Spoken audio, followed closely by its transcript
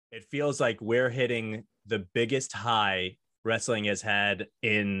It feels like we're hitting the biggest high wrestling has had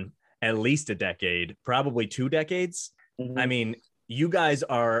in at least a decade, probably 2 decades. I Mhm. mean, you guys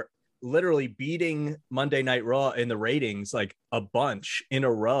are literally beating Monday Night Raw in the ratings like a bunch in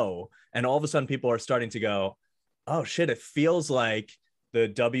a row. And all of a sudden, people are starting to go, oh shit, it feels like the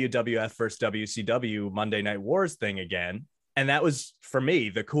WWF versus WCW Monday Night Wars thing again. And that was, for me,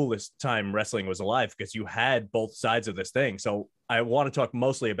 the coolest time wrestling was alive because you had both sides of this thing. So I want to talk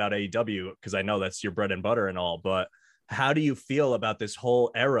mostly about AEW because I know that's your bread and butter and all. But how do you feel about this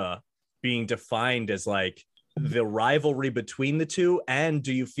whole era being defined as like the rivalry between the two? And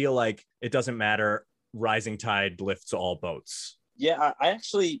do you feel like it doesn't matter? Rising tide lifts all boats. Yeah, I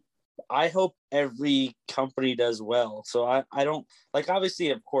actually I hope every company does well. So I don't like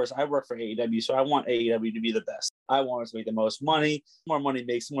obviously of course I work for AEW, so I want AEW to be the best. I want us to make the most money. More money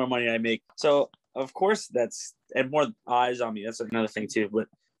makes more money I make. So of course that's and more eyes on me. That's another thing too. But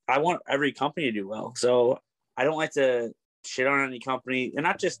I want every company to do well. So I don't like to shit on any company, and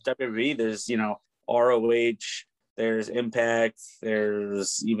not just WWE. There's ROH, there's Impact,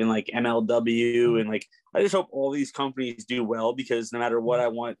 there's even like MLW, and like I just hope all these companies do well because no matter what I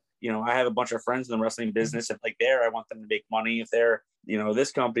want, I have a bunch of friends in the wrestling business. If like I want them to make money. If they're,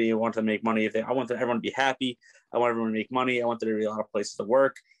 this company, I want them to make money. I want everyone to be happy. I want everyone to make money. I want there to be a lot of places to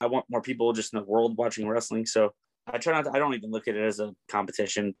work. I want more people just in the world watching wrestling. So I try not to, I don't even look at it as a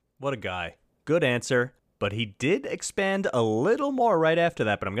competition. What a guy. Good answer. But he did expand a little more right after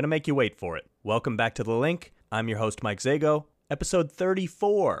that, but I'm going to make you wait for it. Welcome back to The Link. I'm your host, Mike Zago. Episode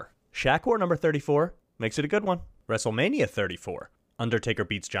 34. Shaq War number 34. Makes it a good one. WrestleMania 34. Undertaker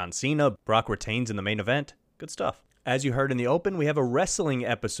beats John Cena. Brock retains in the main event. Good stuff. As you heard in the open, we have a wrestling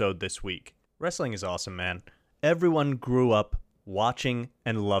episode this week. Wrestling is awesome, man. Everyone grew up watching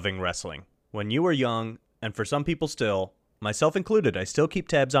and loving wrestling. When you were young, and for some people still, myself included, I still keep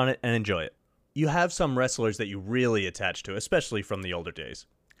tabs on it and enjoy it. You have some wrestlers that you really attach to, especially from the older days.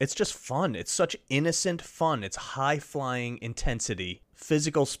 It's just fun. It's such innocent fun. It's high-flying intensity,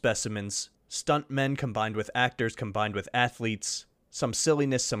 physical specimens, stuntmen combined with actors, combined with athletes, some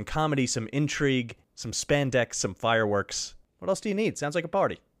silliness, some comedy, some intrigue, some spandex, some fireworks. What else do you need? Sounds like a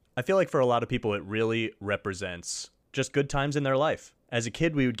party. I feel like for a lot of people, it really represents just good times in their life. As a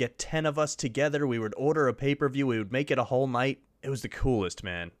kid, we would get 10 of us together. We would order a pay-per-view. We would make it a whole night. It was the coolest,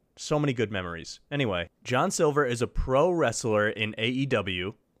 man. So many good memories. Anyway, John Silver is a pro wrestler in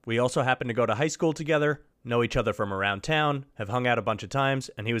AEW. We also happen to go to high school together, know each other from around town, have hung out a bunch of times,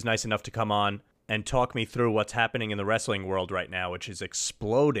 and he was nice enough to come on and talk me through what's happening in the wrestling world right now, which is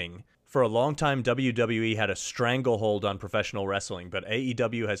exploding. For a long time, WWE had a stranglehold on professional wrestling, but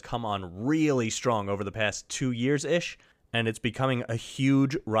AEW has come on really strong over the past 2 years-ish, and it's becoming a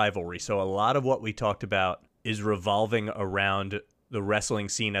huge rivalry. So a lot of what we talked about is revolving around the wrestling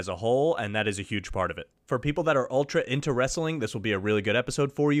scene as a whole, and that is a huge part of it. For people that are ultra into wrestling, this will be a really good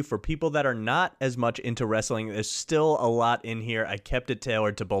episode for you. For people that are not as much into wrestling, there's still a lot in here. I kept it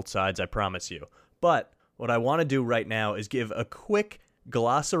tailored to both sides, I promise you. But what I want to do right now is give a quick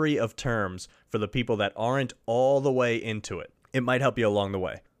glossary of terms for the people that aren't all the way into it. It might help you along the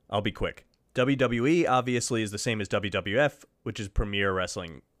way. I'll be quick. WWE obviously is the same as WWF, which is Premier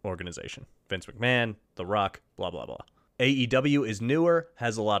Wrestling Organization. Vince McMahon, The Rock, blah, blah, blah. AEW is newer,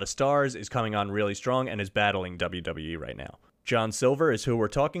 has a lot of stars, is coming on really strong, and is battling WWE right now. John Silver is who we're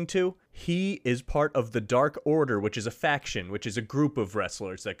talking to. He is part of the Dark Order, which is a faction, which is a group of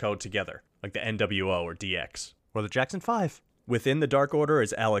wrestlers that go together, like the NWO or DX, or the Jackson 5. Within the Dark Order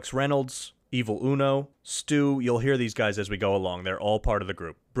is Alex Reynolds, Evil Uno, Stu. You'll hear these guys as we go along. They're all part of the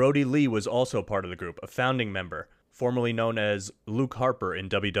group. Brody Lee was also part of the group, a founding member, formerly known as Luke Harper in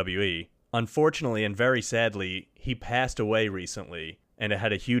WWE. Unfortunately and very sadly, he passed away recently, and it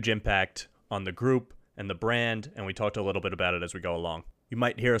had a huge impact on the group and the brand, and we talked a little bit about it as we go along. You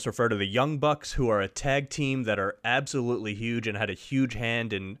might hear us refer to the Young Bucks, who are a tag team that are absolutely huge and had a huge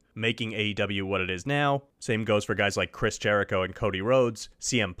hand in making AEW what it is now. Same goes for guys like Chris Jericho and Cody Rhodes.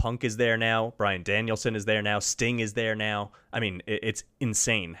 CM Punk is there now. Bryan Danielson is there now. Sting is there now. I mean, it's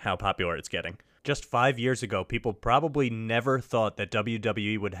insane how popular it's getting. Just 5 years ago, people probably never thought that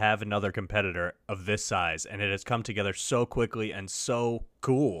WWE would have another competitor of this size, and it has come together so quickly and so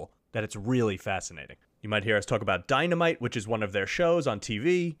cool that it's really fascinating. You might hear us talk about Dynamite, which is one of their shows on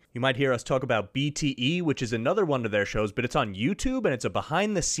TV. You might hear us talk about BTE, which is another one of their shows, but it's on YouTube, and it's a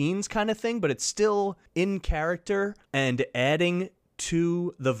behind-the-scenes kind of thing, but it's still in character and adding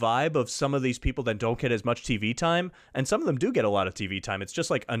to the vibe of some of these people that don't get as much TV time, and some of them do get a lot of TV time. It's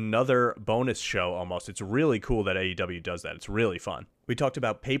just like another bonus show almost. It's really cool that AEW does that. It's really fun. We talked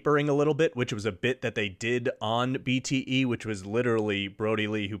about papering a little bit, which was a bit that they did on BTE, which was literally Brody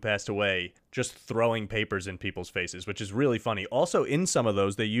Lee, who passed away, just throwing papers in people's faces, which is really funny. Also, in some of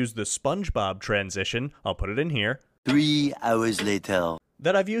those, they used the SpongeBob transition. I'll put it in here. 3 hours later.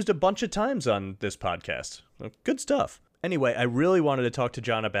 That I've used a bunch of times on this podcast. Good stuff. Anyway, I really wanted to talk to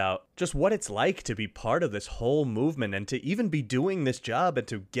John about just what it's like to be part of this whole movement and to even be doing this job and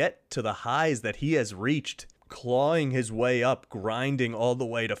to get to the highs that he has reached, clawing his way up, grinding all the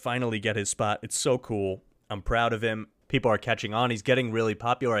way to finally get his spot. It's so cool. I'm proud of him. People are catching on. He's getting really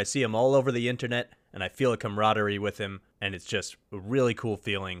popular. I see him all over the internet, and I feel a camaraderie with him, and it's just a really cool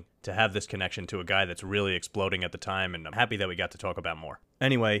feeling to have this connection to a guy that's really exploding at the time, and I'm happy that we got to talk about more.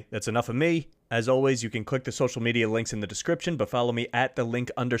 Anyway, that's enough of me. As always, you can click the social media links in the description, but follow me at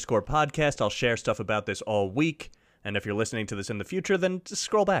 @the_link_podcast. I'll share stuff about this all week, and if you're listening to this in the future, then just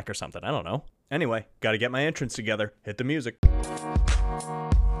scroll back or something. I don't know. Anyway, gotta get my entrance together. Hit the music.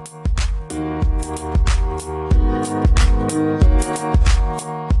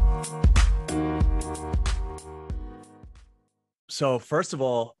 So, first of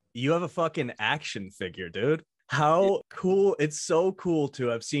all, you have a fucking action figure, dude. How cool. It's so cool to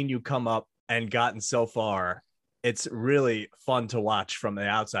have seen you come up and gotten so far. It's really fun to watch from the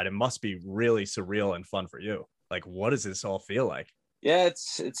outside. It must be really surreal and fun for you. Like, what does this all feel like? Yeah,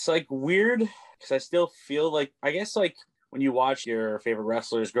 it's like weird because I still feel like, I guess, like when you watch your favorite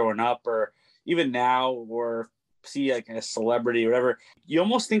wrestlers growing up or even now or see like a celebrity or whatever, you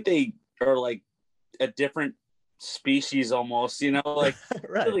almost think they are like a different species almost, you know, like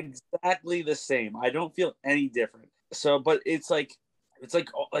Right. feel exactly the same. I don't feel any different. So, but it's like it's just,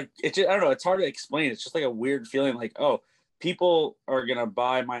 I don't know, it's hard to explain. It's just like a weird feeling like, oh, people are gonna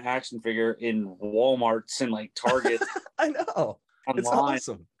buy my action figure in Walmarts and like Target. I know. It's online,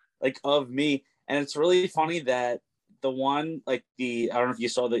 awesome. like of me. And it's really funny that the one, like I don't know if you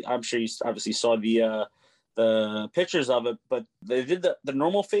saw I'm sure you obviously saw the pictures of it, but they did the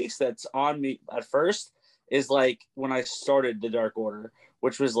normal face that's on me at first is like when I started the Dark Order,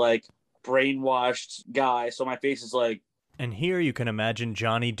 which was like brainwashed guy. So my face is like. And here you can imagine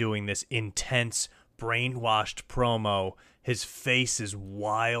Johnny doing this intense, brainwashed promo. His face is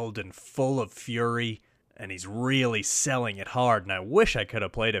wild and full of fury, and he's really selling it hard. And I wish I could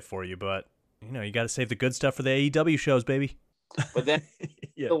have played it for you, but, you know, you got to save the good stuff for the AEW shows, baby. But then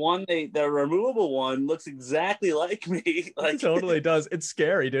yeah. the removable one looks exactly like me. Like, it totally does. It's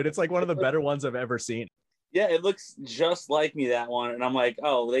scary, dude. It's like one of the better ones I've ever seen. Yeah, it looks just like me, that one. And I'm like,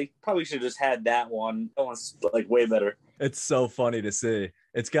 oh, they probably should have just had that one. That one's like way better. It's so funny to see.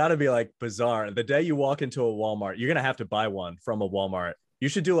 It's got to be like bizarre. The day you walk into a Walmart, you're going to have to buy one from a Walmart. You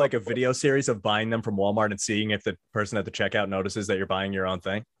should do like a video series of buying them from Walmart and seeing if the person at the checkout notices that you're buying your own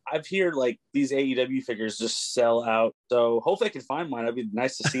thing. I've heard like these AEW figures just sell out. So hopefully I can find mine. It'd be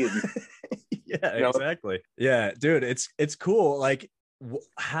nice to see it. Yeah, exactly. Yeah, dude, it's cool. Like,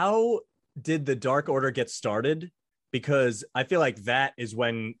 how did the Dark Order get started? Because I feel like that is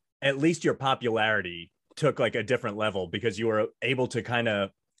when at least your popularity took like a different level because you were able to kind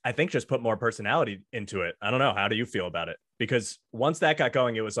of, I think, just put more personality into it. I don't know. How do you feel about it? Because once that got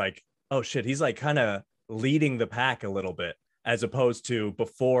going, it was like, oh shit, he's like kind of leading the pack a little bit, as opposed to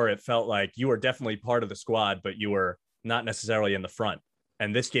before it felt like you were definitely part of the squad, but you were not necessarily in the front.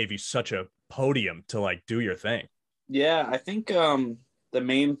 And this gave you such a podium to like do your thing. Yeah, I think the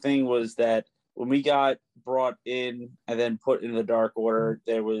main thing was that when we got brought in and then put in the Dark Order,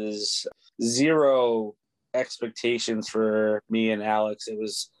 there was zero expectations for me and Alex. It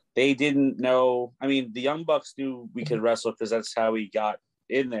was, they didn't know. I mean, the Young Bucks knew we could wrestle because that's how we got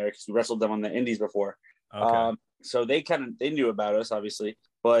in there, because we wrestled them on the indies before. Okay. So they knew about us, obviously,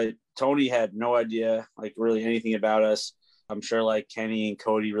 but Tony had no idea, like, really anything about us. I'm sure like Kenny and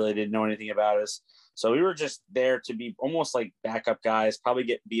Cody really didn't know anything about us. So we were just there to be almost like backup guys, probably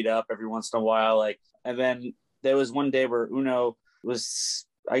get beat up every once in a while. Like, and then there was one day where Uno was,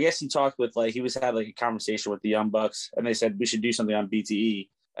 I guess he talked with like, he was had like a conversation with the Young Bucks, and they said we should do something on BTE.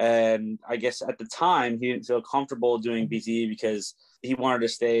 And I guess at the time he didn't feel comfortable doing BTE because he wanted to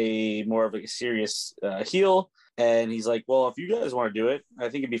stay more of like a serious heel. And he's like, well, if you guys want to do it, I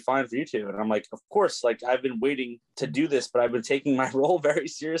think it'd be fine for you two. And I'm like, of course, like I've been waiting to do this, but I've been taking my role very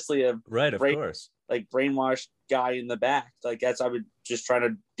seriously of course. Like brainwashed guy in the back. Like I was just trying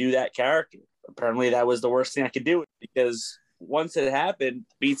to do that character. Apparently that was the worst thing I could do, because once it happened,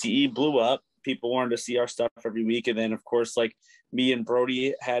 BTE blew up. People wanted to see our stuff every week. And then of course, like me and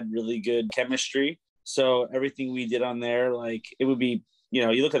Brody had really good chemistry. So everything we did on there, like it would be, you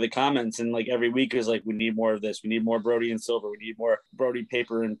look at the comments and like every week is like, we need more of this. We need more Brody and Silver. We need more Brody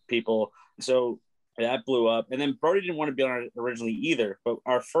Paper and people. So that blew up. And then Brody didn't want to be on it originally either. But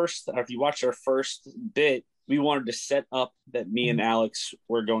if you watch our first bit, we wanted to set up that me and Alex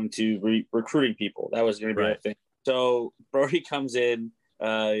were going to recruiting people. That was going to be our thing. So Brody comes in,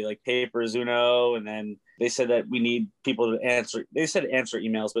 like papers Uno, and then they said that we need people to answer. They said answer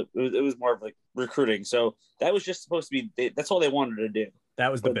emails, but it was more of like recruiting. So that was just supposed to be. That's all they wanted to do.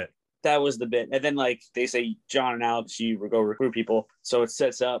 That was the bit. That was the bit. And then like they say, John and Alex, you go recruit people. So it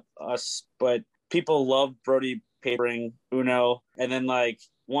sets up us. But people love Brody papering Uno. And then like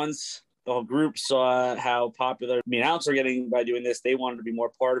once the whole group saw how popular me and Alex are getting by doing this, they wanted to be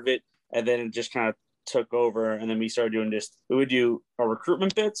more part of it. And then it just kind of took over. And then we started doing this. We would do our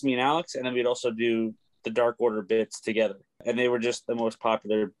recruitment bits, me and Alex, and then we'd also do the Dark Order bits together. And they were just the most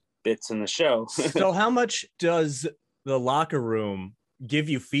popular bits in the show. So how much does the locker room give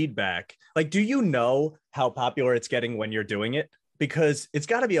you feedback? Like, do you know how popular it's getting when you're doing it? Because it's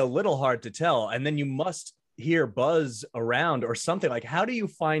got to be a little hard to tell. And then you must hear buzz around or something. Like, how do you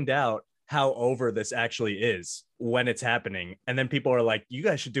find out how over this actually is when it's happening? And then people are like, you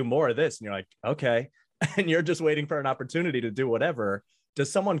guys should do more of this. And you're like, okay. And you're just waiting for an opportunity to do whatever.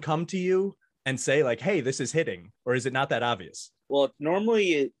 Does someone come to you and say like, hey, this is hitting? Or is it not that obvious? Well,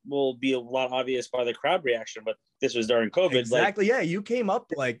 normally it will be a lot obvious by the crowd reaction, but this was during COVID. Exactly. Yeah. You came up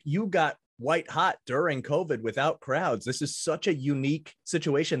like you got white hot during COVID without crowds. This is such a unique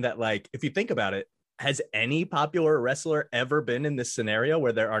situation that, like, if you think about it, has any popular wrestler ever been in this scenario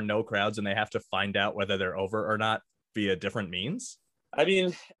where there are no crowds and they have to find out whether they're over or not via different means? I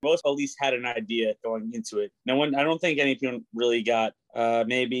mean, most at least had an idea going into it. No one, I don't think anyone really got,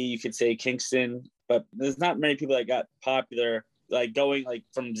 maybe you could say Kingston, but there's not many people that got popular, like going like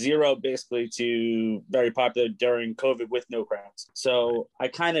from zero basically to very popular during COVID with no crowds. So I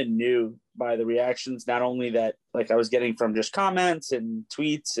kind of knew by the reactions, not only that like I was getting from just comments and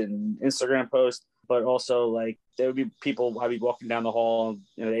tweets and Instagram posts, but also like there would be people, I'd be walking down the hall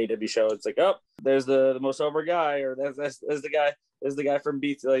in an AEW show. It's like, oh, there's the most over guy, or there's the guy from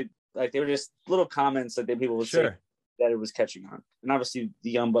Beats. Like they were just little comments that people would say that it was catching on. And obviously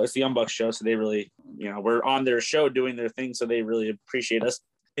the Young Bucks show, so they really, we're on their show doing their thing, so they really appreciate us.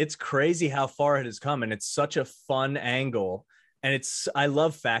 It's crazy how far it has come, and it's such a fun angle. And I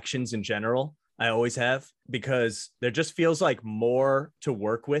love factions in general. I always have, because there just feels like more to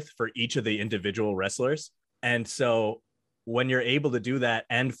work with for each of the individual wrestlers. And so when you're able to do that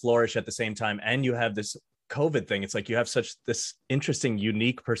and flourish at the same time, and you have this COVID thing, it's like you have such this interesting,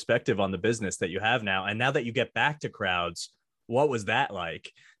 unique perspective on the business that you have now. And now that you get back to crowds, what was that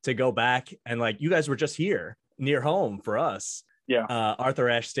like to go back? And like, you guys were just here near home for us. Yeah. Arthur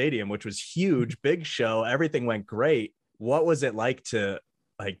Ashe Stadium, which was huge, big show. Everything went great. What was it like to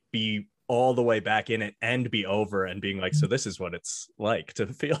like be all the way back in it and be over and being like, so this is what it's like to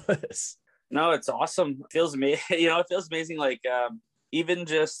feel this? No, it's awesome. It feels amazing. It feels amazing. Like, even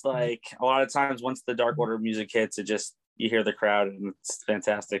just like a lot of times once the Dark Order music hits, you hear the crowd and it's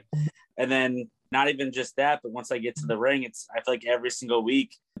fantastic. And then not even just that, but once I get to the ring, I feel like every single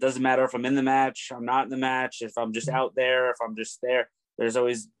week, it doesn't matter if I'm in the match, I'm not in the match, if I'm just out there, if I'm just there, there's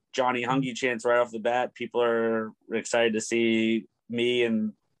always Johnny Hungy chants right off the bat. People are excited to see me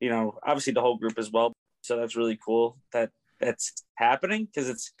and, obviously the whole group as well. So that's really cool that's happening, because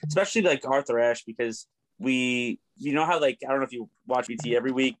it's especially like Arthur Ashe, because how like, I don't know if you watch BT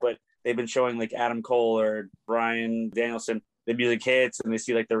every week, but they've been showing like Adam Cole or Bryan Danielson, the music hits and they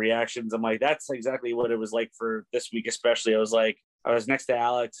see like the reactions. I'm like, that's exactly what it was like for this week. Especially I was next to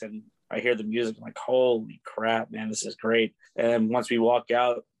Alex and I hear the music. I'm like, holy crap, man, this is great. And once we walk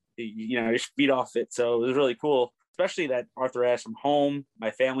out, you feed off it. So it was really cool. Especially that Arthur Ashe from home,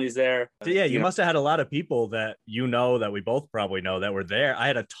 my family's there. So yeah, you must have had a lot of people that that we both probably know that were there. I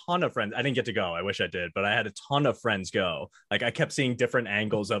had a ton of friends. I didn't get to go. I wish I did, but I had a ton of friends go. Like I kept seeing different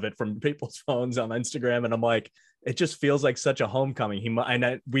angles of it from people's phones on Instagram, and I'm like, it just feels like such a homecoming.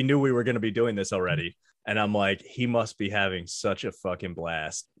 We knew we were going to be doing this already. And I'm like, he must be having such a fucking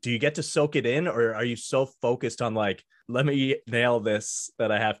blast. Do you get to soak it in, or are you so focused on like, let me nail this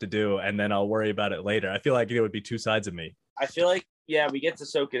that I have to do, and then I'll worry about it later? I feel like it would be two sides of me. I feel like, yeah, we get to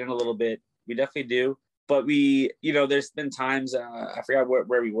soak it in a little bit. We definitely do. But there's been times, I forgot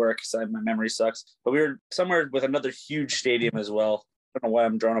where we were because my memory sucks, but we were somewhere with another huge stadium as well. I don't know why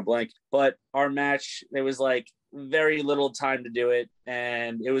I'm drawing a blank, but our match, there was like very little time to do it.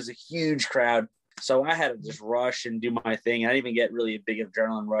 And it was a huge crowd. So I had to just rush and do my thing. I didn't even get really a big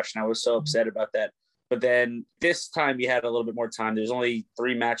adrenaline rush. And I was so upset about that. But then this time we had a little bit more time. There's only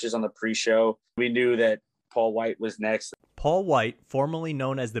 3 matches on the pre-show. We knew that Paul White was next. Paul White, formerly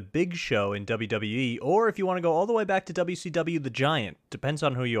known as the Big Show in WWE, or if you want to go all the way back to WCW, the Giant. Depends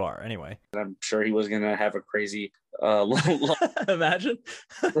on who you are, anyway. I'm sure he was going to have a crazy... Imagine.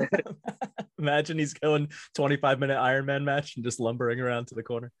 Imagine he's going 25-minute Iron Man match and just lumbering around to the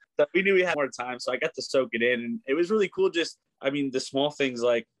corner. So we knew we had more time, so I got to soak it in. And it was really cool. Just, the small things,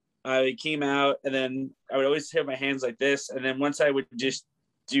 like I came out and then I would always have my hands like this. And then once I would just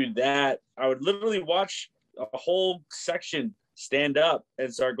do that, I would literally watch a whole section stand up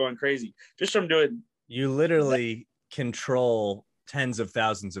and start going crazy just from doing. You literally control tens of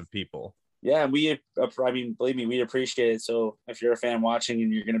thousands of people. Yeah, and believe me, we appreciate it. So if you're a fan watching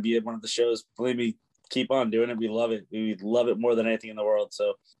and you're going to be at one of the shows, believe me, keep on doing it. We love it. We love it more than anything in the world.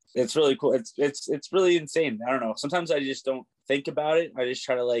 So it's really cool. It's really insane. I don't know. Sometimes I just don't think about it. I just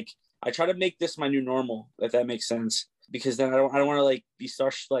try to make this my new normal, if that makes sense. Because then I don't want to be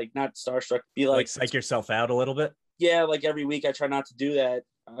not starstruck, be like psych yourself out a little bit. Yeah, every week I try not to do that.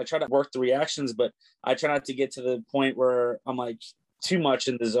 I try to work the reactions, but I try not to get to the point where I'm too much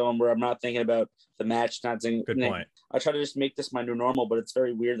in the zone where I'm not thinking about the match. Good point. I try to just make this my new normal, but it's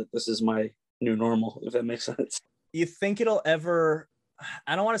very weird that this is my new normal, if that makes sense. You think it'll ever,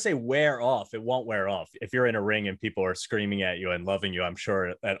 I don't want to say wear off. It won't wear off. If you're in a ring and people are screaming at you and loving you, I'm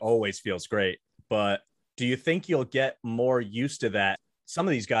sure that always feels great. But do you think you'll get more used to that? Some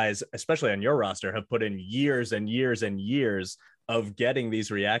of these guys, especially on your roster, have put in years and years and years of getting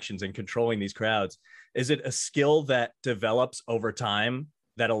these reactions and controlling these crowds. Is it a skill that develops over time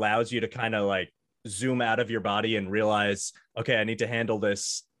that allows you to kind of zoom out of your body and realize, okay, I need to handle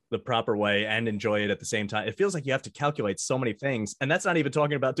this the proper way and enjoy it at the same time? It feels like you have to calculate so many things, and that's not even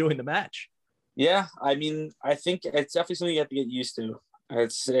talking about doing the match. Yeah, I think it's definitely something you have to get used to.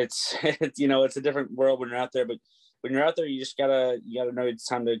 It's it's a different world when you're out there, but when you're out there, you just gotta know it's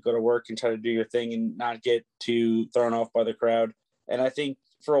time to go to work and try to do your thing and not get too thrown off by the crowd. And I think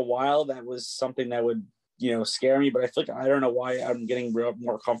for a while that was something that would scare me, but I feel I don't know why I'm getting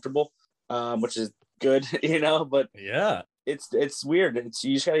more comfortable, which is good, But yeah, it's weird.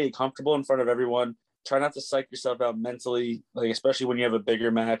 You just gotta get comfortable in front of everyone. Try not to psych yourself out mentally, especially when you have a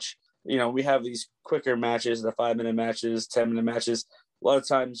bigger match. We have these quicker matches, the 5-minute matches, 10-minute matches. A lot of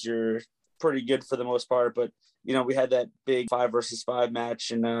times you're pretty good for the most part, but we had that big 5 versus 5 match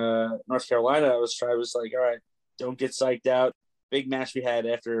in North Carolina. I was like, all right, don't get psyched out. Big match we had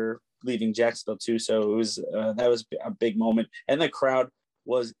after leaving Jacksonville too. So it was that was a big moment, and the crowd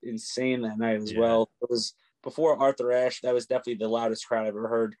was insane that night as well. It was before Arthur Ashe. That was definitely the loudest crowd I've ever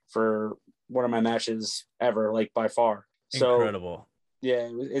heard for one of my matches ever, by far. So incredible. Yeah,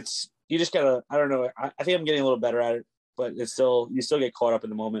 you just gotta. I don't know. I think I'm getting a little better at it, but you still get caught up in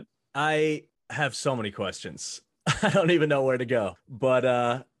the moment. I have so many questions. I don't even know where to go.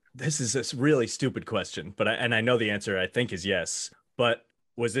 But this is a really stupid question. But I know the answer. I think is yes. But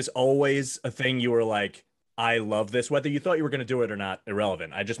was this always a thing you were like, I love this, whether you thought you were going to do it or not?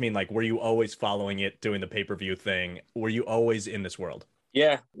 Irrelevant. I just mean were you always following it, doing the pay-per-view thing? Were you always in this world?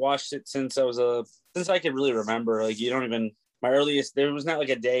 Yeah, watched it since I could really remember. You don't even. My earliest, there was not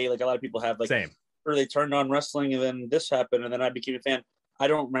a day a lot of people have same. Or they turned on wrestling and then this happened and then I became a fan. I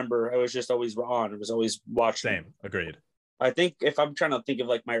don't remember. I was just always on. It was always watching. Same. Agreed. I think if I'm trying to think of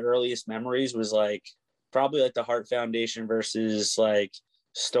my earliest memories was probably the Hart Foundation versus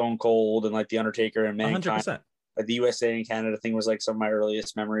Stone Cold and the Undertaker and Mankind. 100%. The USA and Canada thing was some of my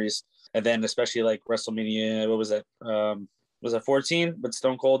earliest memories. And then especially WrestleMania, what was it? Was it 14 with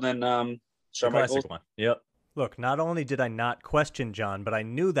Stone Cold and Shawn Michaels? One. Yep. Look, not only did I not question John, but I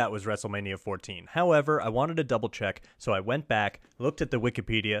knew that was WrestleMania 14. However, I wanted to double check, so I went back, looked at the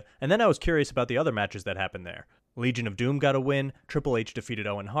Wikipedia, and then I was curious about the other matches that happened there. Legion of Doom got a win, Triple H defeated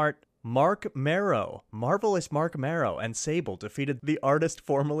Owen Hart, Mark Marrow, Marvelous Mark Marrow, and Sable defeated the artist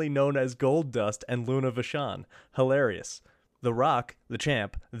formerly known as Goldust and Luna Vachon. Hilarious. The Rock, the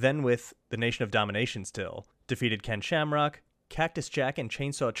champ, then with the Nation of Domination still, defeated Ken Shamrock, Cactus Jack and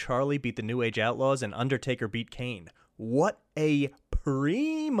Chainsaw Charlie beat the New Age Outlaws, and Undertaker beat Kane. What a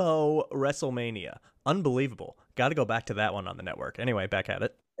primo WrestleMania. Unbelievable. Got to go back to that one on the network. Anyway, back at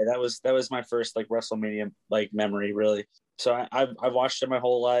it. That was my first WrestleMania memory, really. So I've watched it my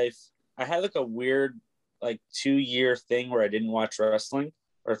whole life. I had a weird 2-year thing where I didn't watch wrestling,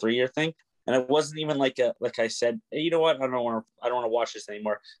 or 3-year thing. And it wasn't even like I said, hey, you know what? I don't want to watch this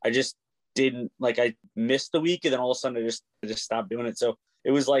anymore. I just didn't I missed the week, and then all of a sudden I just stopped doing it. So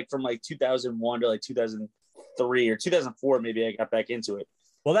it was from 2001 to 2003 or 2004 maybe I got back into it.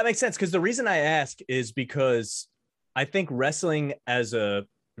 Well, that makes sense, because the reason I ask is because I think wrestling as a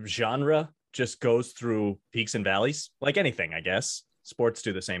genre just goes through peaks and valleys, like anything, I guess. Sports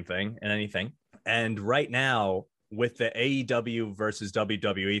do the same thing and anything. And right now, with the AEW versus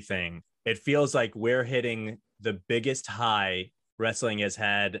WWE thing, it feels like we're hitting the biggest high wrestling has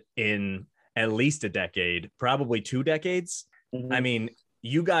had in at least a decade, probably 2 decades. Mm-hmm. I mean,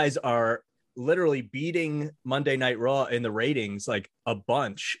 you guys are literally beating Monday Night Raw in the ratings like a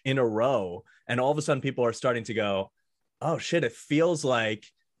bunch in a row. And all of a sudden people are starting to go, oh shit, it feels like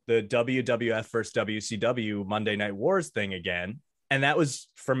the WWF versus WCW Monday Night Wars thing again. And that was,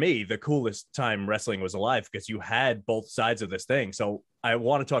 for me, the coolest time wrestling was alive because you had both sides of this thing. So I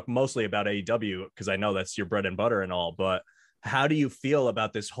want to talk mostly about AEW because I know that's your bread and butter and all. But how do you feel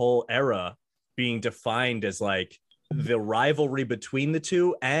about this whole era being defined as like the rivalry between the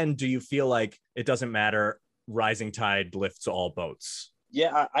two? And do you feel like it doesn't matter, rising tide lifts all boats?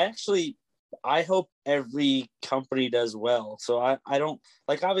 Yeah, I hope every company does well. So I don't,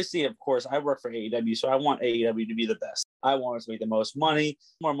 like, obviously, of course, I work for AEW, so I want AEW to be the best. I want us to make the most money.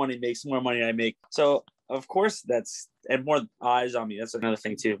 More money makes, more money I make. So of course and more eyes on me. That's another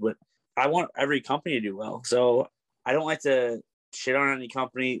thing too. But I want every company to do well. So I don't like to shit on any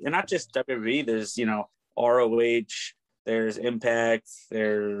company, and not just WWE. There's, ROH, there's Impact,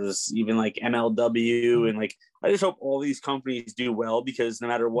 there's even like MLW, and like I just hope all these companies do well, because no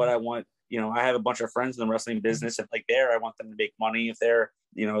matter what, I want, I have a bunch of friends in the wrestling business. If like I want them to make money. If they're,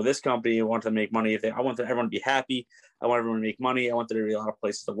 this company, I want them to make money. I want everyone to be happy. I want everyone to make money. I want there to be a lot of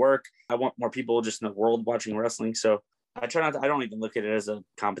places to work. I want more people just in the world watching wrestling. So I don't even look at it as a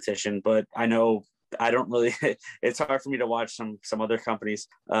competition, but I know I don't really, it's hard for me to watch some other companies.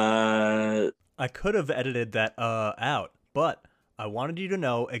 I could have edited that out, but I wanted you to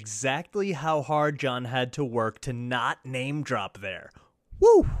know exactly how hard John had to work to not name drop there.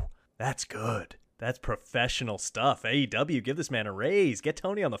 Woo! That's good. That's professional stuff. AEW, give this man a raise. Get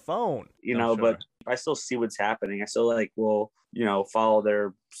Tony on the phone. But I still see what's happening. I still will follow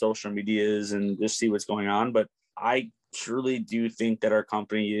their social medias and just see what's going on. But I truly do think that our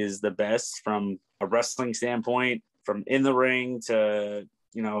company is the best from a wrestling standpoint, from in the ring to,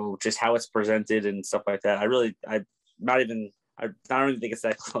 just how it's presented and stuff like that. I don't even think it's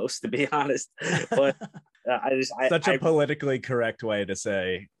that close, to be honest. But such a politically correct way to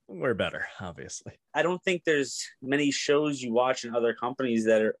say we're better, obviously. I don't think there's many shows you watch in other companies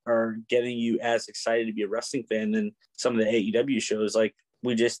that are getting you as excited to be a wrestling fan than some of the AEW shows. Like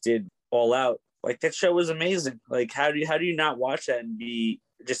we just did All Out. Like that show was amazing. Like how do you not watch that and be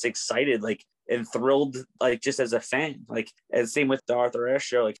just excited, like, and thrilled, like, just as a fan? Like, and same with the Arthur Ashe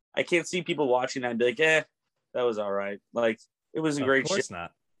show. Like I can't see people watching that and be like, that was all right. Like it was a great show. Of course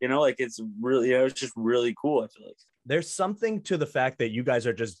not. Like it's really, it's just really cool. I feel like there's something to the fact that you guys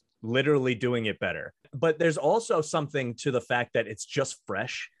are just literally doing it better. But there's also something to the fact that it's just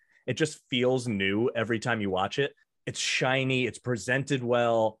fresh. It just feels new every time you watch it. It's shiny. It's presented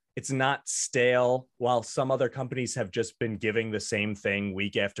well. It's not stale, while some other companies have just been giving the same thing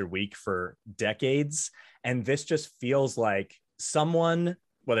week after week for decades. And this just feels like someone,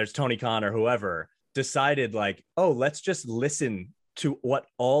 whether it's Tony Khan or whoever, decided like, oh, let's just listen to what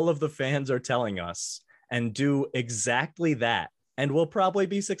all of the fans are telling us and do exactly that. And we'll probably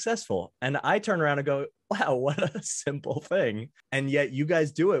be successful. And I turn around and go, wow, what a simple thing. And yet you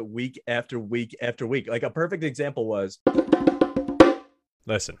guys do it week after week after week. Like a perfect example was,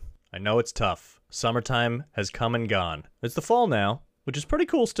 listen, I know it's tough. Summertime has come and gone. It's the fall now, which is pretty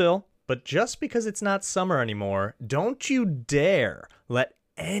cool still. But just because it's not summer anymore, don't you dare let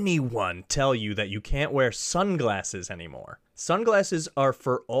anyone tell you that you can't wear sunglasses anymore. Sunglasses are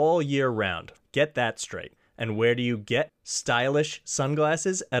for all year round. Get that straight. And where do you get stylish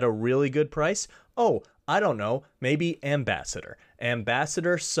sunglasses at a really good price? Oh, I don't know, maybe Ambassador.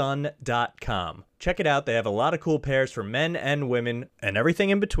 AmbassadorSun.com. Check it out. They have a lot of cool pairs for men and women and everything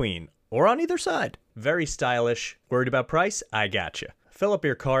in between, or on either side. Very stylish. Worried about price? I gotcha. Fill up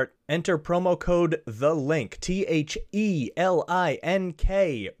your cart, enter promo code THELINK,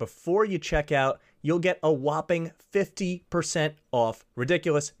 THELINK. Before you check out, you'll get a whopping 50% off.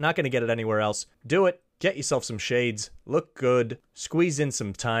 Ridiculous. Not going to get it anywhere else. Do it. Get yourself some shades, look good, squeeze in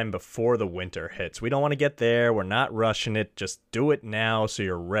some time before the winter hits. We don't want to get there. We're not rushing it. Just do it now so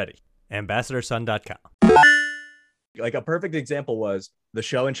you're ready. AmbassadorSun.com. Like a perfect example was the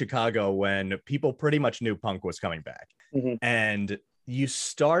show in Chicago when people pretty much knew Punk was coming back. Mm-hmm. And you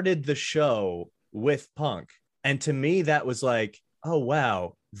started the show with Punk. And to me, that was like, oh,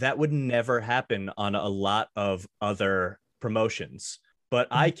 wow, that would never happen on a lot of other promotions. But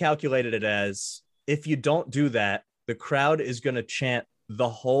I calculated it as, if you don't do that, the crowd is going to chant the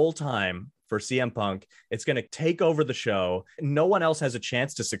whole time for CM Punk. It's going to take over the show. No one else has a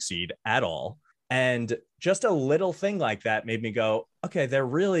chance to succeed at all. And just a little thing like that made me go, okay, they're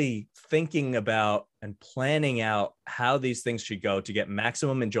really thinking about and planning out how these things should go to get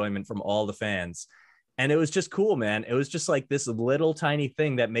maximum enjoyment from all the fans. And it was just cool, man. It was just like this little tiny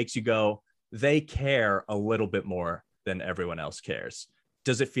thing that makes you go, they care a little bit more than everyone else cares.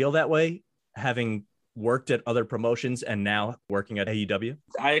 Does it feel that way, having worked at other promotions and now working at AEW?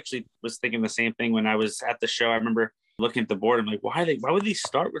 I actually was thinking the same thing when I was at the show. I remember looking at the board. I'm like, why would they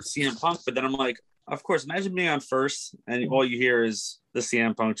start with CM Punk? But then I'm like, of course, imagine being on first and all you hear is the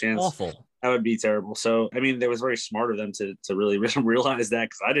CM Punk chants. Awful. That would be terrible. So, I mean, it was very smart of them to really realize that,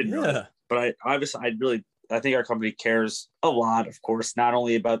 because I didn't know that. But I think our company cares a lot, of course, not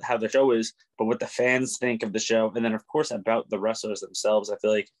only about how the show is, but what the fans think of the show. And then, of course, about the wrestlers themselves.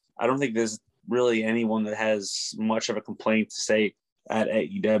 I don't think there's really anyone that has much of a complaint to say at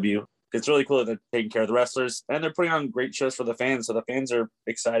AEW. It's really cool that they're taking care of the wrestlers and they're putting on great shows for the fans. So the fans are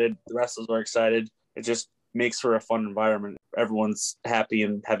excited. The wrestlers are excited. It just makes for a fun environment. Everyone's happy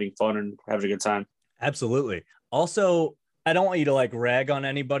and having fun and having a good time. Absolutely. Also, I don't want you to like rag on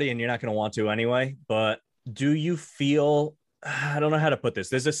anybody, and you're not going to want to anyway, but do you feel, I don't know how to put this,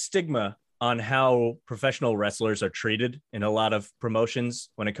 there's a stigma on how professional wrestlers are treated in a lot of promotions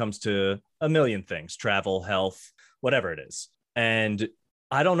when it comes to a million things, travel, health, whatever it is. And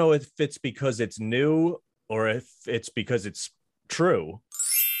I don't know if it's because it's new or if it's because it's true,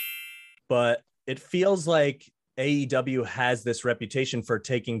 but it feels like AEW has this reputation for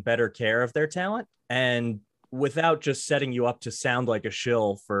taking better care of their talent. And without just setting you up to sound like a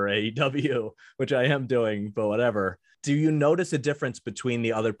shill for AEW, which I am doing, but whatever. Do you notice a difference between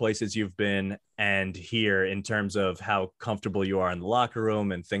the other places you've been and here in terms of how comfortable you are in the locker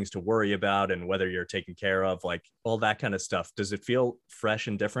room and things to worry about and whether you're taken care of, like all that kind of stuff? Does it feel fresh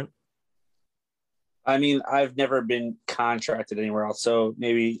and different? I mean, I've never been contracted anywhere else, so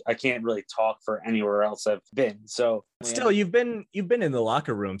maybe I can't really talk for anywhere else I've been. So still, you've been in the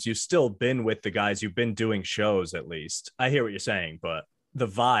locker rooms. You've still been with the guys. You've been doing shows at least. I hear what you're saying, but the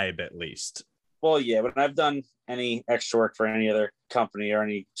vibe at least. Well, yeah, when I've done any extra work for any other company or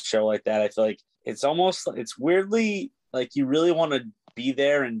any show like that, I feel like it's weirdly like you really want to be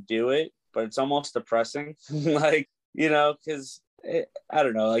there and do it, but it's almost depressing. Like, because I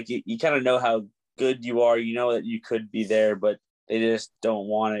don't know, like you kind of know how good you are, that you could be there, but they just don't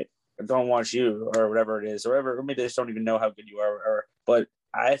want it, or don't want you, or whatever it is, or whatever. Or maybe they just don't even know how good you are. But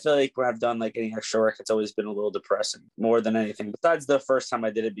I feel like when I've done like any extra work, it's always been a little depressing more than anything. Besides the first time I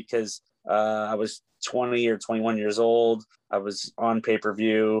did it, because I was 20 or 21 years old. I was on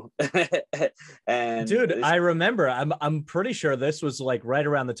pay-per-view. And dude, I remember, I'm pretty sure this was like right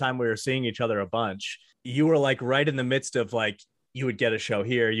around the time we were seeing each other a bunch. You were like right in the midst of like, you would get a show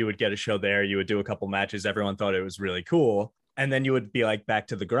here, you would get a show there, you would do a couple matches. Everyone thought it was really cool. And then you would be like back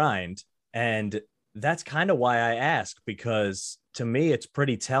to the grind. And that's kind of why I ask, because to me, it's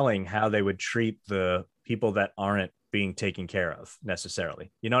pretty telling how they would treat the people that aren't being taken care of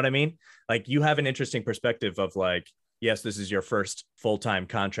necessarily. You know what I mean? Like you have an interesting perspective of like, yes, this is your first full-time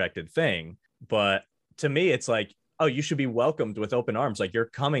contracted thing. But to me, it's like, oh, you should be welcomed with open arms. Like you're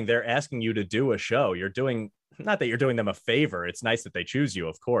coming, they're asking you to do a show. You're doing, not that you're doing them a favor. It's nice that they choose you,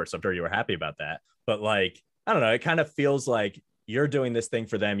 of course. I'm sure you were happy about that. But like, I don't know, it kind of feels like you're doing this thing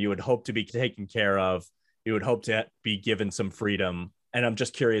for them. You would hope to be taken care of. You would hope to be given some freedom. And I'm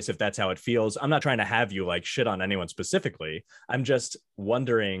just curious if that's how it feels. I'm not trying to have you like shit on anyone specifically. I'm just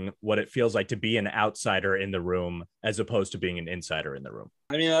wondering what it feels like to be an outsider in the room as opposed to being an insider in the room.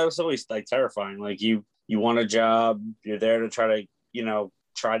 I mean, that was always like terrifying. Like you want a job, you're there to try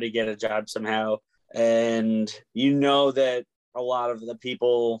to get a job somehow. And that a lot of the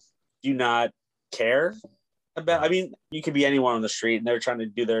people do not care about, I mean, you could be anyone on the street and they're trying to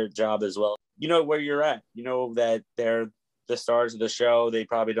do their job as well. You know where you're at, that they're the stars of the show. They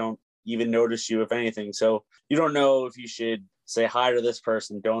probably don't even notice you, if anything. So you don't know if you should say hi to this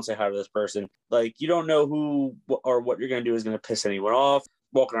person, don't say hi to this person. Like you don't know who or what you're going to do is going to piss anyone off.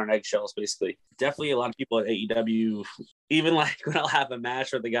 Walking on eggshells, basically. Definitely a lot of people at AEW, even like when I'll have a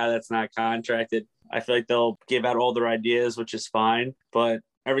match with the guy that's not contracted, I feel like they'll give out all their ideas, which is fine. But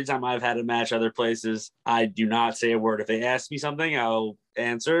every time I've had a match other places, I do not say a word. If they ask me something, I'll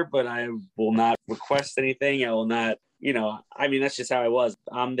answer, but I will not request anything. I will not, I mean, that's just how I was.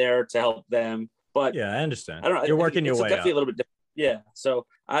 I'm there to help them. But yeah, I understand. I don't know. You're working your way definitely up. A little bit different. Yeah. So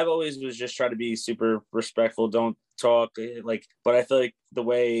I've always was just trying to be super respectful. Don't talk but I feel like the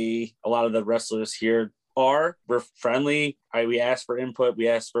way a lot of the wrestlers here are, we're friendly. We ask for input. We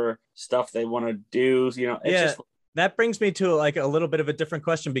ask for stuff they want to do. That brings me to like a little bit of a different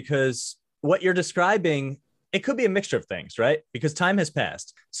question, because what you're describing, it could be a mixture of things, right? Because time has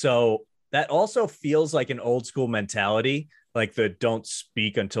passed. So that also feels like an old school mentality, like the don't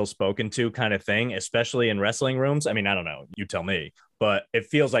speak until spoken to kind of thing, especially in wrestling rooms. I mean, I don't know, you tell me, but it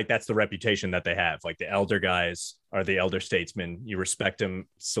feels like that's the reputation that they have. Like the elder guys are the elder statesmen. You respect them,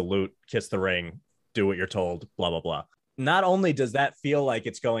 salute, kiss the ring, do what you're told, blah, blah, blah. Not only does that feel like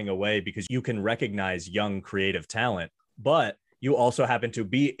it's going away because you can recognize young creative talent, but you also happen to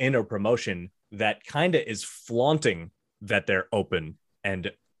be in a promotion that kind of is flaunting that they're open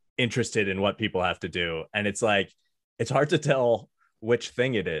and interested in what people have to do. And it's like, it's hard to tell which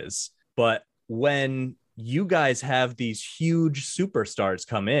thing it is. But when you guys have these huge superstars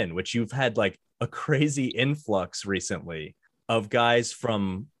come in, which you've had like a crazy influx recently of guys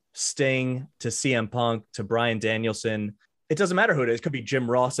from Sting to CM Punk to Bryan Danielson. It doesn't matter who it is. It could be Jim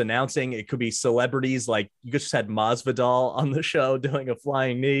Ross announcing. It could be celebrities like you just had Masvidal on the show doing a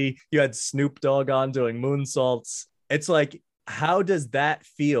flying knee. You had Snoop Dogg on doing moonsaults. It's like, how does that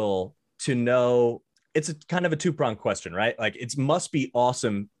feel to know? It's a kind of a two-pronged question, right? Like it must be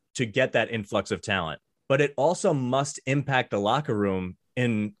awesome to get that influx of talent, but it also must impact the locker room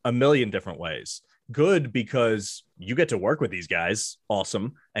in a million different ways. Good because you get to work with these guys,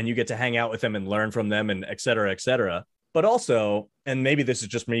 awesome, and you get to hang out with them and learn from them and et cetera, et cetera. But also, and maybe this is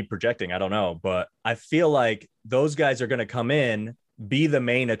just me projecting, I don't know, but I feel like those guys are going to come in, be the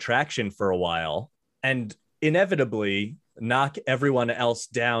main attraction for a while, and inevitably knock everyone else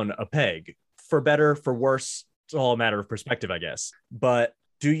down a peg. For better, for worse, it's all a matter of perspective, I guess. But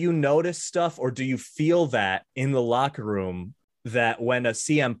do you notice stuff or do you feel that in the locker room that when a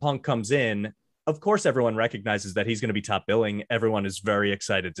CM Punk comes in, of course, everyone recognizes that he's going to be top billing. Everyone is very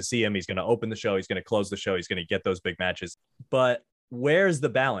excited to see him. He's going to open the show. He's going to close the show. He's going to get those big matches. But where's the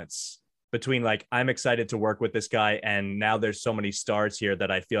balance between like, I'm excited to work with this guy, and now there's so many stars here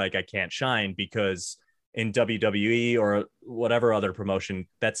that I feel like I can't shine because in WWE or whatever other promotion,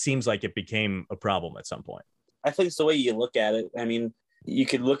 that seems like it became a problem at some point. I think it's the way you look at it. I mean, you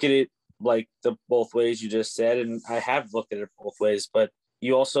could look at it like the both ways you just said, and I have looked at it both ways, but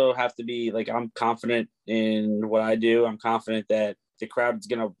you also have to be like, I'm confident in what I do. I'm confident that the crowd is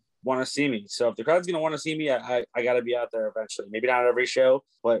going to want to see me. So if the crowd's going to want to see me, I got to be out there eventually. Maybe not every show,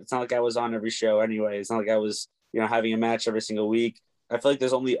 but it's not like I was on every show anyway. It's not like I was, having a match every single week. I feel like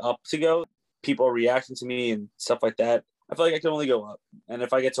there's only up to go. People reacting to me and stuff like that. I feel like I can only go up. And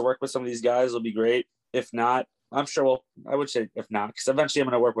if I get to work with some of these guys, it'll be great. If not, I'm sure, well, I would say if not, because eventually I'm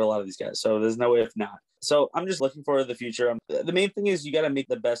going to work with a lot of these guys. So there's no if not. So I'm just looking for the future. The main thing is you got to make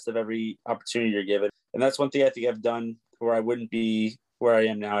the best of every opportunity you're given. And that's one thing I think I've done where I wouldn't be where I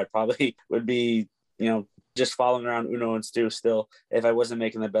am now. I probably would be, just following around Uno and Stu still if I wasn't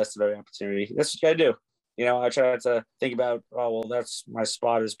making the best of every opportunity. That's what you got to do. I try to think about, that's my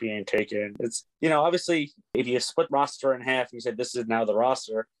spot is being taken. It's, obviously, if you split roster in half, you said this is now the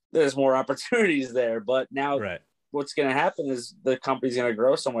roster, there's more opportunities there. But now What's going to happen is the company's going to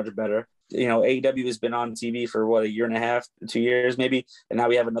grow so much better. AEW has been on TV for, a year and a half, 2 years maybe. And now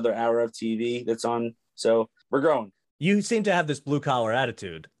we have another hour of TV that's on. So we're growing. You seem to have this blue collar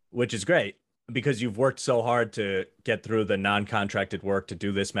attitude, which is great, because you've worked so hard to get through the non-contracted work, to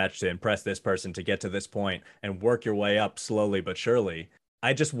do this match, to impress this person, to get to this point and work your way up slowly but surely.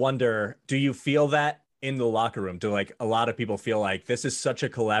 I just wonder, do you feel that in the locker room? Do like a lot of people feel like this is such a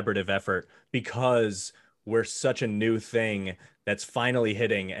collaborative effort because we're such a new thing that's finally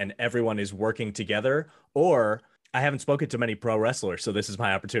hitting and everyone is working together? Or I haven't spoken to many pro wrestlers, so this is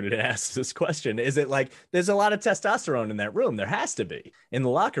my opportunity to ask this question. Is it like there's a lot of testosterone in that room? There has to be. In the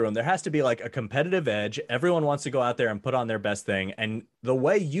locker room, there has to be like a competitive edge. Everyone wants to go out there and put on their best thing. And the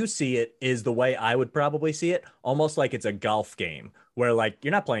way you see it is the way I would probably see it, almost like it's a golf game where like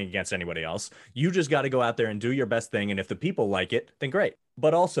you're not playing against anybody else. You just got to go out there and do your best thing. And if the people like it, then great.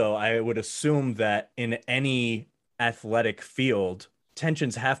 But also, I would assume that in any athletic field,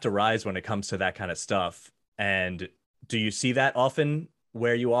 tensions have to rise when it comes to that kind of stuff. And do you see that often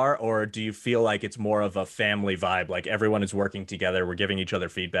where you are, or do you feel like it's more of a family vibe? Like everyone is working together, we're giving each other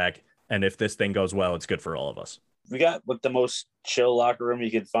feedback, and if this thing goes well, it's good for all of us. We got the most chill locker room you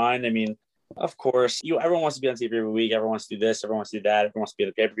could find. I mean, of course, everyone wants to be on TV every week. Everyone wants to do this. Everyone wants to do that. Everyone wants to be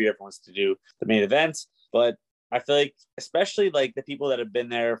at the pay-per-view. Everyone wants to do the main events. But I feel like, especially like the people that have been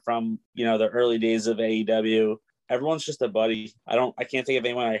there from, the early days of AEW, everyone's just a buddy. I can't think of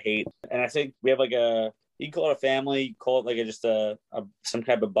anyone I hate. And I think we have like you can call it a family, you call it like just some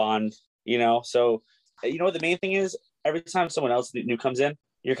type of bond, So, the main thing is every time someone else new comes in,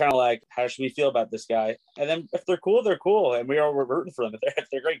 you're kind of like, how should we feel about this guy? And then if they're cool, they're cool, and we're rooting for them. If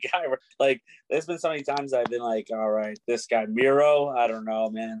they're a great guy, we're like, there's been so many times I've been like, all right, this guy Miro, I don't know,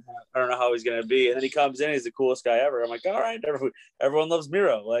 man, I don't know how he's gonna be. And then he comes in, he's the coolest guy ever. I'm like, all right, everyone loves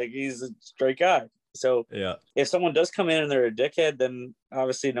Miro, like he's a great guy. So Yeah, if someone does come in and they're a dickhead, then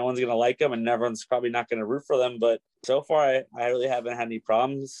obviously no one's gonna like them, and everyone's probably not gonna root for them. But so far, I really haven't had any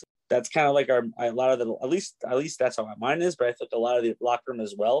problems. That's kind of like a lot of the, at least that's how mine is. But I think a lot of the locker room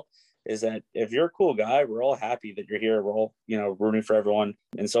as well is that if you're a cool guy, we're all happy that you're here. We're all, rooting for everyone.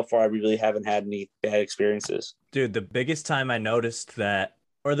 And so far, we really haven't had any bad experiences. dude, the biggest time I noticed that,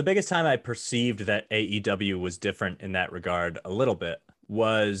 or the biggest time I perceived that AEW was different in that regard a little bit,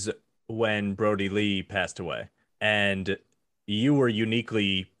 was when Brody Lee passed away. And you were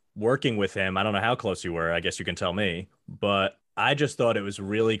uniquely working with him. I don't know how close you were. I guess you can tell me. But I just thought it was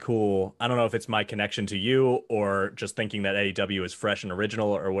really cool. I don't know if it's my connection to you or just thinking that AEW is fresh and original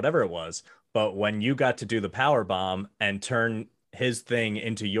or whatever it was. But when you got to do the power bomb and turn his thing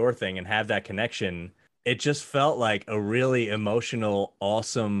into your thing and have that connection, it just felt like a really emotional,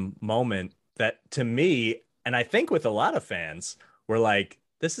 awesome moment that to me, and I think with a lot of fans, were like,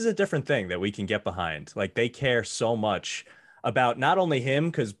 this is a different thing that we can get behind. Like they care so much about not only him,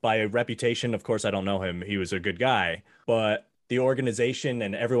 because by reputation, of course, I don't know him. He was a good guy, but the organization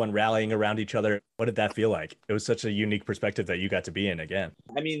and everyone rallying around each other. What did that feel like? It was such a unique perspective that you got to be in again.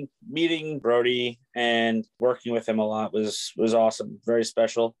 I mean, meeting Brody and working with him a lot was awesome. Very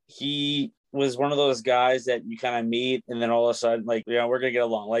special. He was one of those guys that you kind of meet and then all of a sudden, like, we're going to get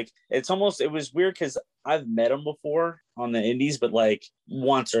along. Like, it was weird because I've met him before on the indies, but like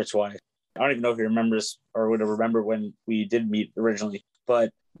once or twice. I don't even know if he remembers or would have remembered when we did meet originally.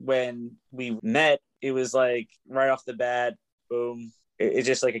 But when we met, it was like right off the bat, boom, it's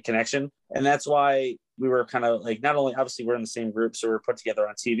just like a connection. And that's why we were kind of like, not only obviously we're in the same group, so we're put together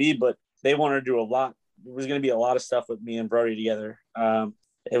on TV, but they wanted to do a lot. It was going to be a lot of stuff with me and Brody together.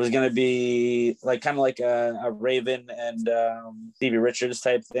 It was going to be like kind of like a Raven and Stevie Richards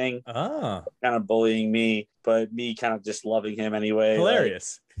type thing. Ah, kind of bullying me, but me kind of just loving him anyway.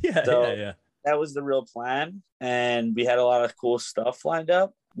 hilarious. Like, yeah. That was the real plan. And we had a lot of cool stuff lined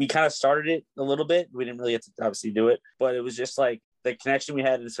up. We kind of started it a little bit. We didn't really get to obviously do it, but it was just like the connection we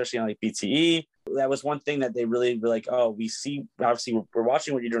had, especially on like BTE. That was one thing that they really were like, oh, we see, obviously we're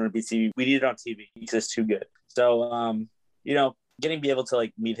watching what you're doing on BTE. We need it on TV because it's too good. So, getting to be able to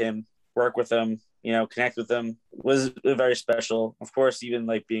like meet him, work with him, connect with him was very special. Of course, even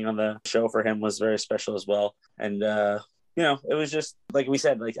like being on the show for him was very special as well. And, it was just like we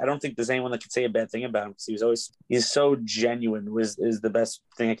said, like, I don't think there's anyone that could say a bad thing about him because he's so genuine is the best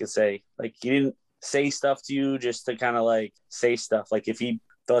thing I could say. Like, he didn't say stuff to you just to kind of like say stuff. Like, if he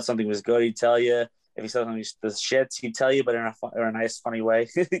thought something was good, he'd tell you. If he said something was shit, he'd tell you, but in a nice, funny way,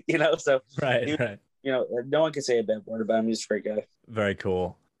 So, Right. No one can say a bad word about him. He's a great guy. Very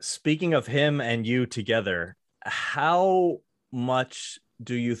cool. Speaking of him and you together, how much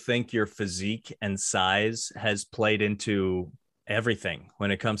do you think your physique and size has played into everything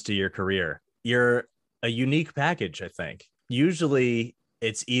when it comes to your career? You're a unique package, I think. Usually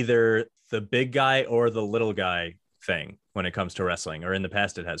it's either the big guy or the little guy thing when it comes to wrestling, or in the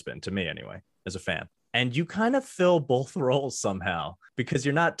past it has been, to me anyway, as a fan. And you kind of fill both roles somehow because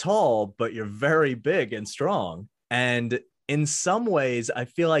you're not tall, but you're very big and strong. And in some ways, I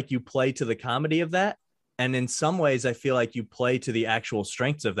feel like you play to the comedy of that. And in some ways, I feel like you play to the actual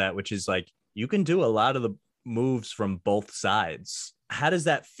strengths of that, which is like, you can do a lot of the moves from both sides. How does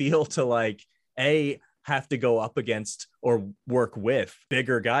that feel to like, have to go up against or work with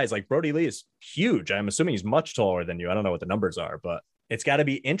bigger guys? Like Brody Lee is huge. I'm assuming he's much taller than you. I don't know what the numbers are, but it's got to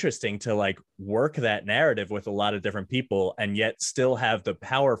be interesting to like work that narrative with a lot of different people and yet still have the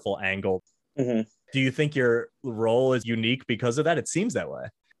powerful angle. Mm-hmm. Do you think your role is unique because of that? It seems that way.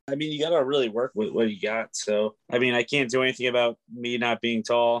 I mean, you got to really work with what you got. So, I mean, I can't do anything about me not being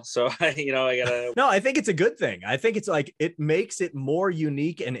tall. So, I got to. No, I think it's a good thing. I think it's like, it makes it more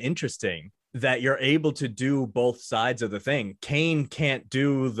unique and interesting that you're able to do both sides of the thing. Kane can't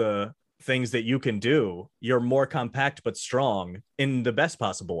do the things that you can do. You're more compact but strong in the best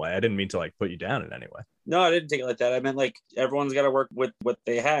possible way. I didn't mean to like put you down in any way. No, I didn't take it like that. I meant like everyone's got to work with what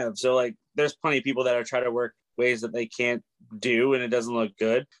they have. So like there's plenty of people that are trying to work ways that they can't do and it doesn't look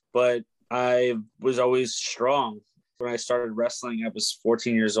good. But I was always strong. When I started wrestling, I was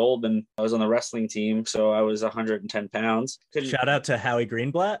 14 years old and I was on the wrestling team. So I was 110 pounds. Shout out to Howie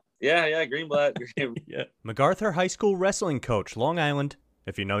Greenblatt. Yeah, Greenblatt. Yeah. MacArthur High School wrestling coach, Long Island.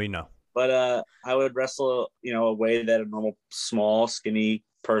 If you know, you know. But I would wrestle, a way that a normal, small, skinny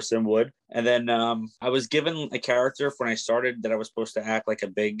person would. And then I was given a character when I started that I was supposed to act like a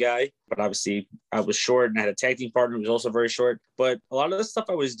big guy, but obviously I was short and I had a tag team partner who was also very short. But a lot of the stuff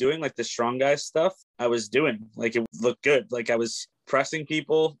I was doing, like the strong guy stuff, I was doing like it looked good. Like I was pressing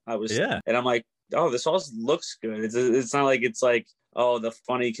people. And I'm like, oh, this all looks good. It's not like it's like, oh, the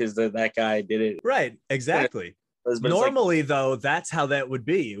funny because that guy did it. Right. Exactly. Normally, though, that's how that would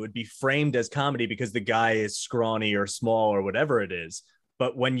be. It would be framed as comedy because the guy is scrawny or small or whatever it is.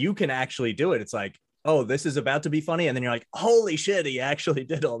 But when you can actually do it, it's like, oh, this is about to be funny. And then you're like, holy shit, he actually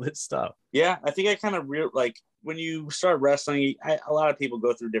did all this stuff. Yeah, I think I kind of like when you start wrestling, a lot of people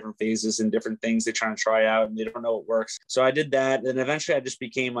go through different phases and different things they try out and they don't know what works. So I did that. And eventually I just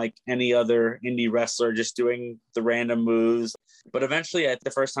became like any other indie wrestler, just doing the random moves. But eventually, the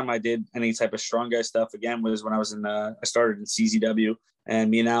first time I did any type of strong guy stuff again was when I was I started in CZW,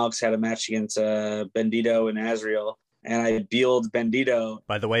 and me and Alex had a match against Bandito and Azriel, and I bealed Bandito.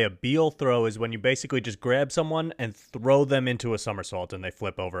 By the way, a Beal throw is when you basically just grab someone and throw them into a somersault and they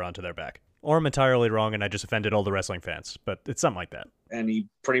flip over onto their back. Or I'm entirely wrong and I just offended all the wrestling fans, but it's something like that. And he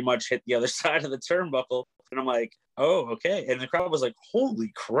pretty much hit the other side of the turnbuckle, and I'm like, oh, okay. And the crowd was like,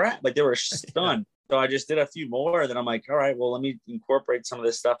 holy crap. Like they were stunned. So I just did a few more. Then I'm like, all right, well, let me incorporate some of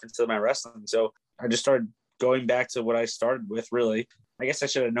this stuff into my wrestling. So I just started going back to what I started with, really. I guess I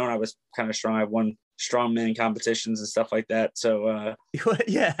should have known I was kind of strong. I've won strongman competitions and stuff like that. So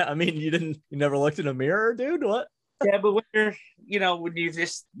yeah, I mean, you never looked in a mirror, dude? What? Yeah, but when you're, when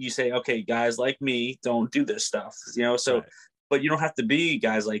you say, okay, guys like me don't do this stuff, so right. But you don't have to be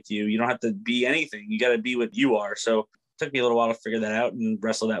guys like you. You don't have to be anything. You got to be what you are. So took me a little while to figure that out and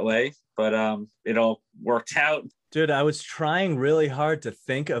wrestle that way, but it all worked out. Dude, I was trying really hard to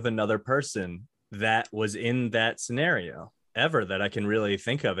think of another person that was in that scenario ever that I can really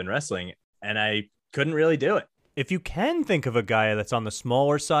think of in wrestling, and I couldn't really do it. If you can think of a guy that's on the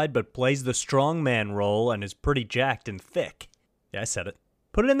smaller side but plays the strongman role and is pretty jacked and thick, yeah, I said it.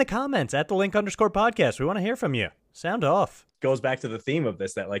 Put it in the comments at @the_link_podcast. We want to hear from you. Sound off. Goes back to the theme of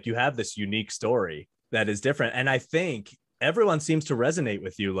this, that like you have this unique story that is different. And I think everyone seems to resonate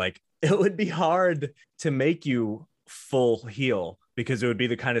with you. Like it would be hard to make you full heel because it would be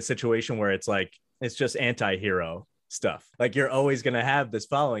the kind of situation where it's like, it's just anti-hero stuff. Like you're always going to have this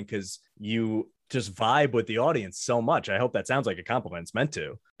following because you just vibe with the audience so much. I hope that sounds like a compliment. It's meant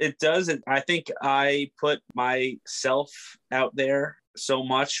to. It does. And I think I put myself out there so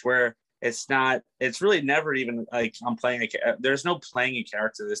much where it's really never even like I'm playing there's no playing a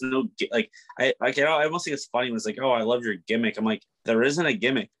character. There's no like I almost think it's funny when it's like, oh, I love your gimmick. I'm like, there isn't a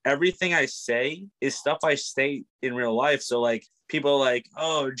gimmick. Everything I say is stuff I say in real life. So like people are like,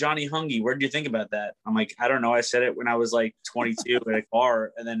 oh, Johnny Hungy, where did you think about that? I'm like, I don't know. I said it when I was like 22 at a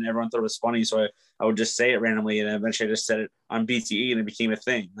bar, and then everyone thought it was funny. So I would just say it randomly, and eventually I just said it on BTE and it became a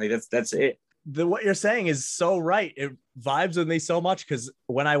thing. Like that's it. What you're saying is so right. It vibes with me so much because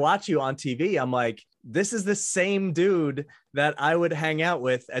when I watch you on TV, I'm like, this is the same dude that I would hang out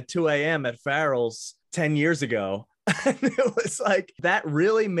with at 2 a.m. at Farrell's 10 years ago. And it was like, that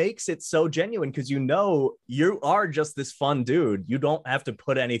really makes it so genuine because you are just this fun dude. You don't have to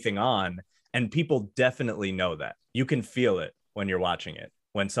put anything on. And people definitely know that. You can feel it when you're watching it.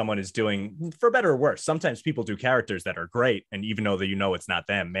 When someone is doing, for better or worse, sometimes people do characters that are great. And even though it's not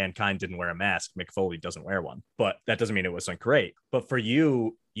them, Mankind didn't wear a mask. Mick Foley doesn't wear one. But that doesn't mean it wasn't great. But for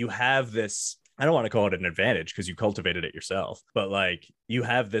you, you have this, I don't want to call it an advantage because you cultivated it yourself. But like you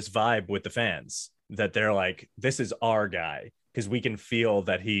have this vibe with the fans that they're like, this is our guy because we can feel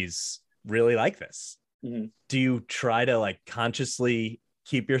that he's really like this. Mm-hmm. Do you try to like consciously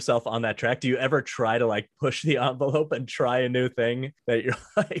keep yourself on that track? Do you ever try to like push the envelope and try a new thing that you're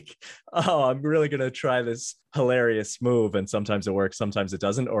like, oh, I'm really going to try this hilarious move, and sometimes it works, sometimes it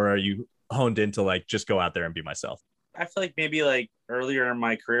doesn't? Or are you honed into like, just go out there and be myself? I feel like maybe like earlier in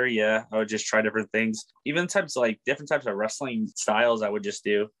my career, yeah, I would just try different things. Even different types of wrestling styles I would just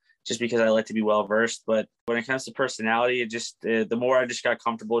do just because I like to be well versed. But when it comes to personality, it just the more I just got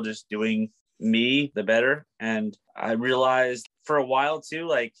comfortable just doing me, the better. And I realized for a while too,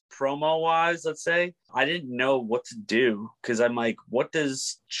 like promo wise, let's say, I didn't know what to do because I'm like, what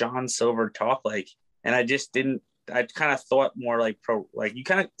does John Silver talk like? And I just didn't. I kind of thought more like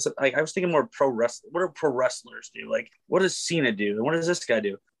I was thinking more pro wrestling. What do pro wrestlers do? Like, what does Cena do? And what does this guy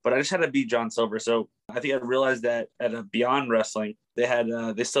do? But I just had to be John Silver. So I think I realized that at a Beyond Wrestling,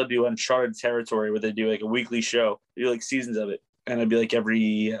 they still do Uncharted Territory where they do like a weekly show. They do like seasons of it. And it'd be like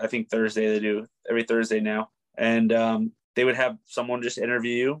every Thursday. They do every Thursday now. And they would have someone just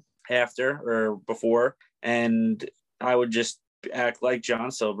interview you after or before. And I would just act like John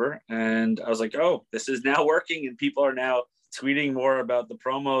Silver. And I was like, oh, this is now working. And people are now tweeting more about the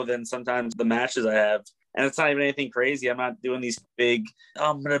promo than sometimes the matches I have. And it's not even anything crazy. I'm not doing these big,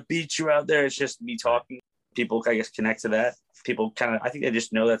 I'm going to beat you out there. It's just me talking. People, I guess, connect to that. People kind of, I think they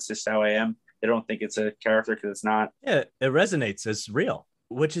just know that's just how I am. They don't think it's a character because it's not. Yeah, it resonates as real,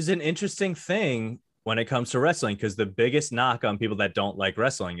 which is an interesting thing when it comes to wrestling, because the biggest knock on people that don't like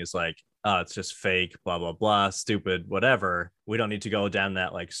wrestling is like, oh, it's just fake, blah, blah, blah, stupid, whatever. We don't need to go down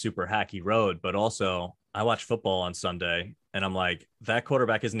that like super hacky road. But also, I watch football on Sunday and I'm like, that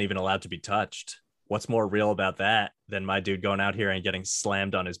quarterback isn't even allowed to be touched. What's more real about that than my dude going out here and getting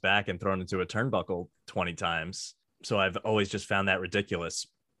slammed on his back and thrown into a turnbuckle 20 times? So I've always just found that ridiculous.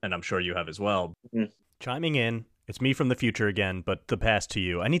 And I'm sure you have as well. Mm-hmm. Chiming in, it's me from the future again, but the past to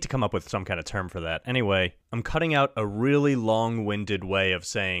you. I need to come up with some kind of term for that. Anyway, I'm cutting out a really long-winded way of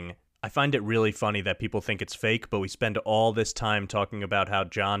saying, I find it really funny that people think it's fake, but we spend all this time talking about how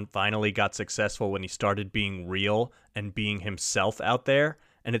John finally got successful when he started being real and being himself out there.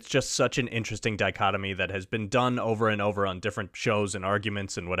 And it's just such an interesting dichotomy that has been done over and over on different shows and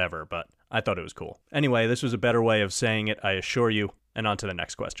arguments and whatever, but I thought it was cool. Anyway, this was a better way of saying it, I assure you. And on to the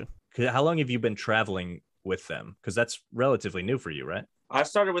next question. How long have you been traveling with them? Because that's relatively new for you, right? I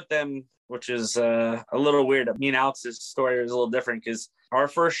started with them, which is a little weird. Me and Alex's story is a little different because our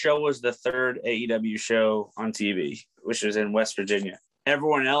first show was the third AEW show on TV, which was in West Virginia.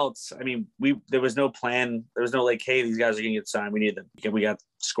 Everyone else, I mean, there was no plan. There was no like, hey, these guys are going to get signed. We need them. We got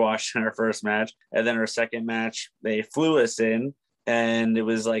squashed in our first match. And then our second match, they flew us in. And it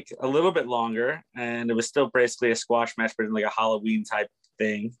was like a little bit longer. And it was still basically a squash match, but in like a Halloween type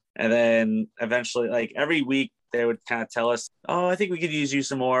thing. And then eventually, like every week, they would kind of tell us, oh, I think we could use you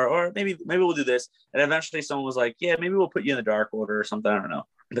some more. Or maybe we'll do this. And eventually someone was like, yeah, maybe we'll put you in the Dark Order or something. I don't know.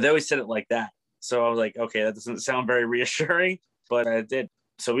 But they always said it like that. So I was like, okay, that doesn't sound very reassuring. But I did.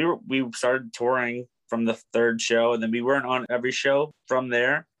 So we started touring from the third show, and then we weren't on every show from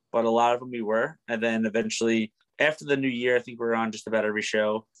there, but a lot of them we were. And then eventually after the new year, I think we were on just about every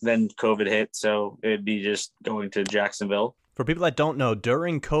show. Then COVID hit, so it'd be just going to Jacksonville. For people that don't know,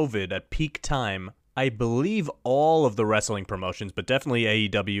 during COVID at peak time, I believe all of the wrestling promotions, but definitely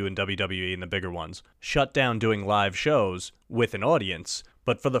AEW and WWE and the bigger ones, shut down doing live shows with an audience.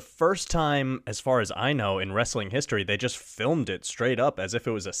 But for the first time, as far as I know, in wrestling history, they just filmed it straight up as if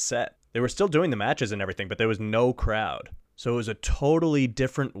it was a set. They were still doing the matches and everything, but there was no crowd. So it was a totally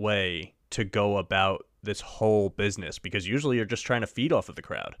different way to go about this whole business, because usually you're just trying to feed off of the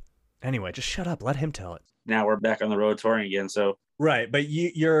crowd. Anyway, just shut up. Let him tell it. Now we're back on the road touring again, so... Right, but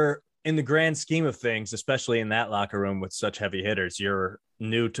you're... in the grand scheme of things, especially in that locker room with such heavy hitters, you're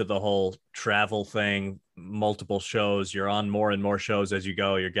new to the whole travel thing, multiple shows, you're on more and more shows as you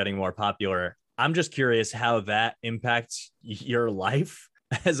go, you're getting more popular. I'm just curious how that impacts your life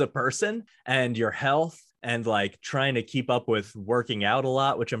as a person and your health, and like trying to keep up with working out a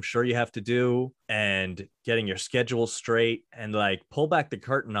lot, which I'm sure you have to do, and getting your schedule straight, and like pull back the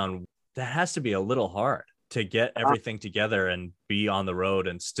curtain on that. Has to be a little hard to get everything together and be on the road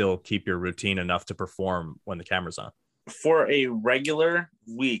and still keep your routine enough to perform when the camera's on. For a regular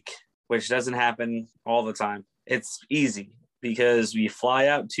week, which doesn't happen all the time, it's easy because we fly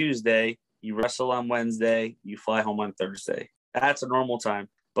out Tuesday, you wrestle on Wednesday, you fly home on Thursday. That's a normal time.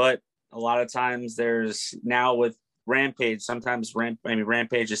 But a lot of times there's now with Rampage, sometimes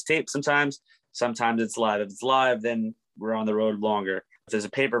Rampage is taped sometimes it's live. If it's live, then we're on the road longer. If there's a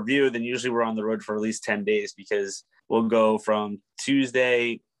pay-per-view, then usually we're on the road for at least 10 days because we'll go from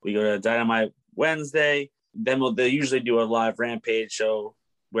Tuesday, we go to Dynamite Wednesday, then they usually do a live Rampage show,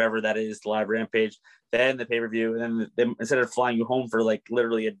 wherever that is, the live Rampage, then the pay-per-view, and then they, instead of flying you home for like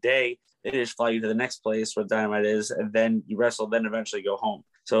literally a day, they just fly you to the next place where Dynamite is, and then you wrestle, then eventually go home.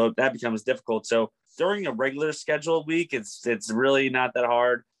 So that becomes difficult. So during a regular scheduled week, it's really not that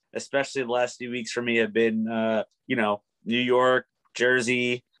hard, especially the last few weeks for me have been, New York,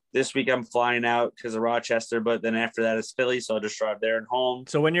 Jersey. This week I'm flying out because of Rochester, but then after that it's Philly, so I'll just drive there and home.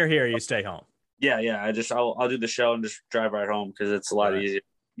 So when you're here, you stay home? Yeah. I'll do the show and just drive right home because it's a lot easier.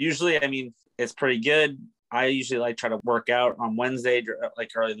 Usually, I mean, it's pretty good. I usually try to work out on Wednesday, like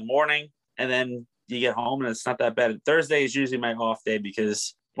early in the morning, and then you get home and it's not that bad. Thursday is usually my off day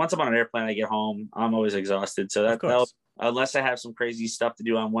because once I'm on an airplane, I get home, I'm always exhausted. So that'll, unless I have some crazy stuff to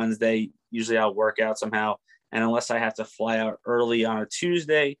do on Wednesday, usually I'll work out somehow. And unless I have to fly out early on a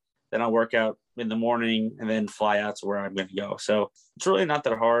Tuesday, then I'll work out in the morning and then fly out to where I'm going to go. So it's really not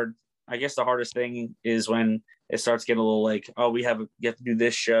that hard. I guess the hardest thing is when it starts getting a little like, oh, you have to do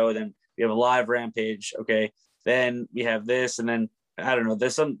this show. Then we have a live Rampage. Okay. Then we have this. And then I don't know,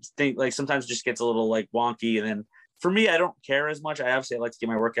 there's something like sometimes it just gets a little like wonky. And then for me, I don't care as much. I like to get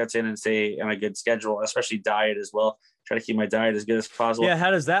my workouts in and stay on a good schedule, especially diet as well. try to keep my diet as good as possible. Yeah,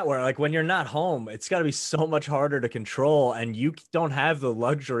 how does that work? Like when you're not home, it's got to be so much harder to control, and you don't have the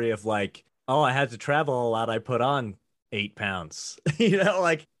luxury of like, oh, I had to travel a lot. I put on 8 pounds.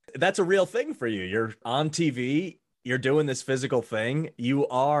 Like that's a real thing for you. You're on TV. You're doing this physical thing. You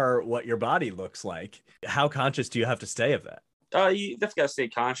are what your body looks like. How conscious do you have to stay of that? You definitely got to stay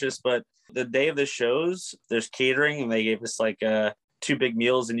conscious, but the day of the shows, there's catering, and they gave us like 2 big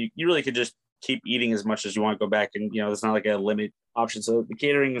meals, and you really could just keep eating as much as you want to go back, and there's not like a limit option. So the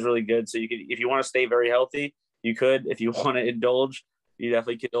catering is really good. So you could, if you want to stay very healthy, you could. If you want to indulge, you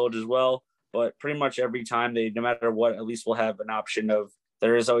definitely could indulge as well. But pretty much every time no matter what, at least we'll have an option of,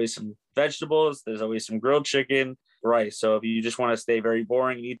 there is always some vegetables, there's always some grilled chicken, rice. So if you just want to stay very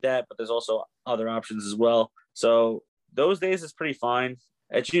boring, eat that, but there's also other options as well. So those days is pretty fine.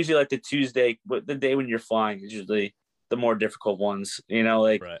 It's usually like the Tuesday, but the day when you're flying is usually the more difficult ones,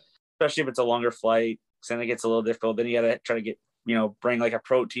 right. Especially if it's a longer flight, then it gets a little difficult. Then you got to try to get, bring like a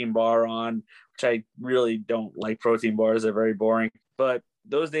protein bar on, which I really don't like. Protein bars are very boring, but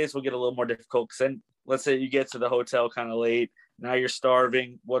those days will get a little more difficult. Because then let's say you get to the hotel kind of late, now you're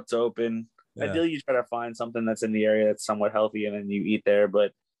starving, what's open? Yeah. Ideally, you try to find something that's in the area that's somewhat healthy, and then you eat there.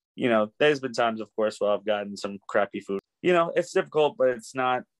 But, there's been times, of course, where I've gotten some crappy food. It's difficult, but it's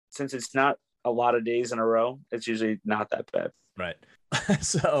not, since it's not a lot of days in a row, it's usually not that bad. Right.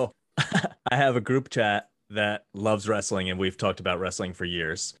 So I have a group chat that loves wrestling, and we've talked about wrestling for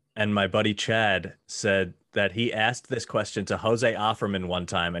years. And my buddy Chad said that he asked this question to Jose Offerman one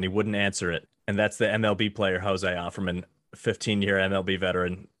time, and he wouldn't answer it. And that's the MLB player, Jose Offerman, 15-year MLB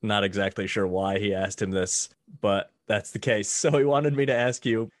veteran. Not exactly sure why he asked him this, but that's the case. So he wanted me to ask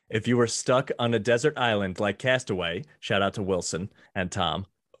you, if you were stuck on a desert island like Castaway, shout out to Wilson and Tom,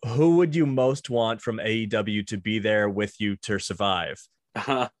 who would you most want from AEW to be there with you to survive?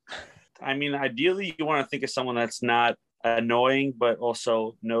 Ideally, you want to think of someone that's not annoying, but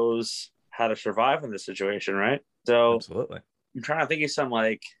also knows how to survive in this situation, right? So absolutely. I'm trying to think of some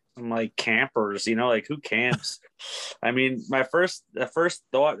campers, like who camps? The first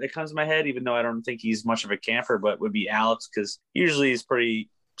thought that comes to my head, even though I don't think he's much of a camper, but would be Alex, because usually he's pretty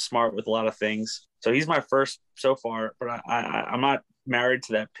smart with a lot of things. So he's my first so far, but I'm not married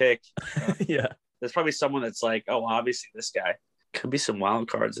to that pick. Yeah. There's probably someone that's like, oh, obviously this guy. Could be some wild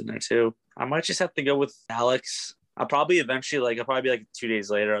cards in there too. I might just have to go with Alex. I'll probably be 2 days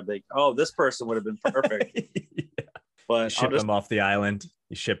later, I'll be like, oh, this person would have been perfect. Yeah. But you ship them off the island.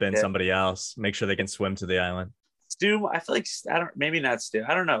 You ship in somebody else. Make sure they can swim to the island. Stu, I feel like maybe not Stu.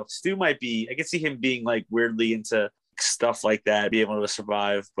 I don't know. Stu might be. I could see him being like weirdly into stuff like that, be able to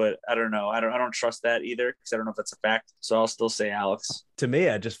survive. But I don't know. I don't trust that either, because I don't know if that's a fact. So I'll still say Alex. To me,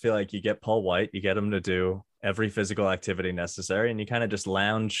 I just feel like you get Paul White, you get him to do every physical activity necessary, and you kind of just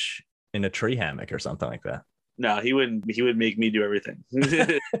lounge in a tree hammock or something like that. No, he wouldn't. He would make me do everything.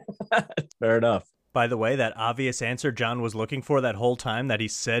 Fair enough. By the way, that obvious answer John was looking for that whole time that he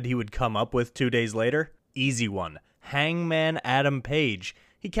said he would come up with 2 days later, easy one. Hangman Adam Page.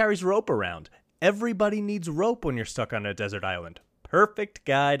 He carries rope around. Everybody needs rope when you're stuck on a desert island. Perfect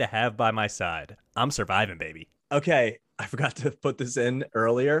guy to have by my side. I'm surviving, baby. Okay, I forgot to put this in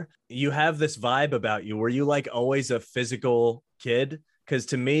earlier. You have this vibe about you. Were you like always a physical kid? Because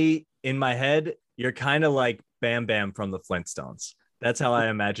to me, in my head, you're kind of like Bam Bam from the Flintstones. That's how I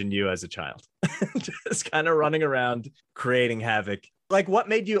imagine you as a child. Just kind of running around, creating havoc. Like, what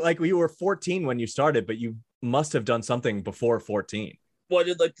made you, like, you were 14 when you started, but you must have done something before 14. Well, I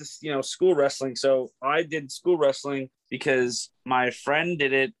did like this, school wrestling. So I did school wrestling because my friend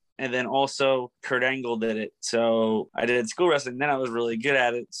did it, and then also Kurt Angle did it. So I did school wrestling. Then I was really good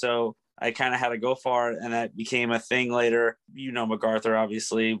at it. So I kind of had to go for it, and that became a thing later. MacArthur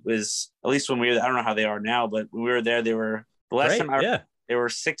obviously was, at least when I don't know how they are now, but when we were there, they were, the last time they were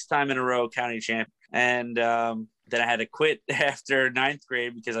 6 time in a row county champ. And then I had to quit after 9th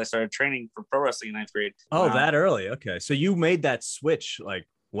grade because I started training for pro wrestling in 9th grade. Oh, that early. Okay. So you made that switch like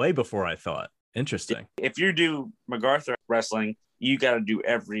way before I thought. Interesting. If you do MacArthur wrestling, you got to do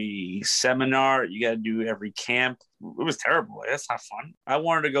every seminar. You got to do every camp. It was terrible. That's not fun. I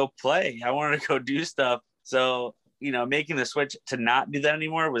wanted to go play. I wanted to go do stuff. So, making the switch to not do that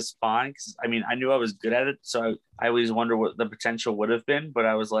anymore was fine. Because I knew I was good at it. So I always wonder what the potential would have been. But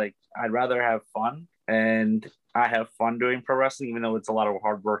I was like, I'd rather have fun. And I have fun doing pro wrestling, even though it's a lot of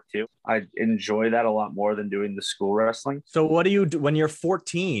hard work too. I enjoy that a lot more than doing the school wrestling. So what do you do when you're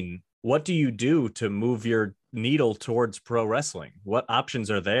 14? What do you do to move your needle towards pro wrestling? What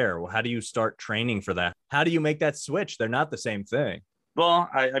options are there? How do you start training for that? How do you make that switch? They're not the same thing. Well,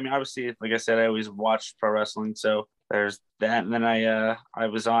 obviously, like I said, I always watched pro wrestling. So there's that. And then I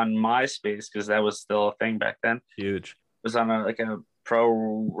was on MySpace because that was still a thing back then. Huge. was on a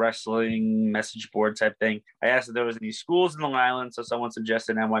pro wrestling message board type thing. I asked if there was any schools in Long Island, so someone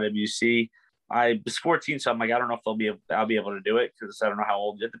suggested NYWC. I was 14, so I'm like, I don't know if I'll be able to do it because I don't know how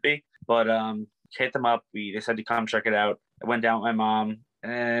old you have to be. But hit them up. They said to come check it out. I went down with my mom,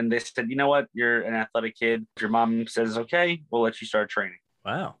 and they said, you know what, you're an athletic kid. If your mom says okay, we'll let you start training.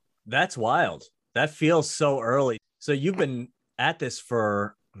 Wow, that's wild. That feels so early. So you've been at this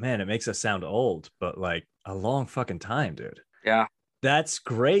for, man, it makes us sound old, but like a long fucking time, dude. Yeah. That's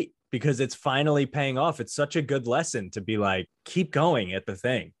great because it's finally paying off. It's such a good lesson to be like, keep going at the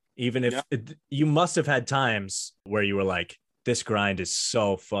thing. Even if you must have had times where you were like, this grind is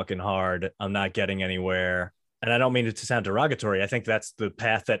so fucking hard. I'm not getting anywhere. And I don't mean it to sound derogatory. I think that's the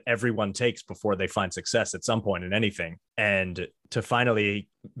path that everyone takes before they find success at some point in anything. And to finally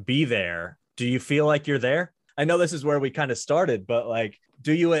be there, do you feel like you're there? I know this is where we kind of started, but like,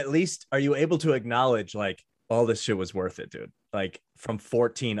 are you able to acknowledge like, all this shit was worth it, dude? Like from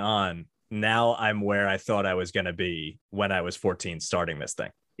 14 on, now I'm where I thought I was going to be when I was 14 starting this thing.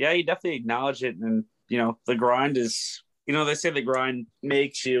 Yeah, you definitely acknowledge it. And, the grind is, they say the grind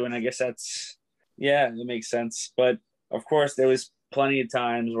makes you. And I guess it makes sense. But of course, there was plenty of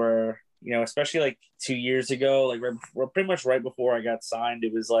times where, especially like 2 years ago, like pretty much right before I got signed,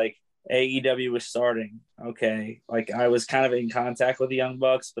 it was like AEW was starting. Okay. Like I was kind of in contact with the Young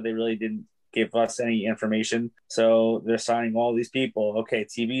Bucks, but they really didn't give us any information. So they're signing all these people. Okay.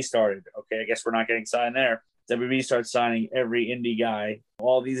 TV started. Okay. I guess we're not getting signed there. WWE starts signing every indie guy,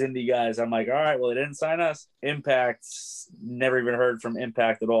 all these indie guys. I'm like, all right, well, they didn't sign us. Impact, never even heard from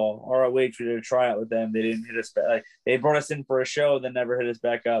Impact at all. ROH, we did a tryout with them. They didn't hit us back. Like, they brought us in for a show, then never hit us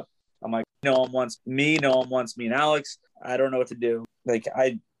back up. I'm like, no one wants me and Alex. I don't know what to do. Like,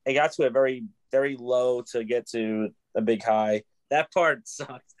 I got to a very, very low to get to a big high. That part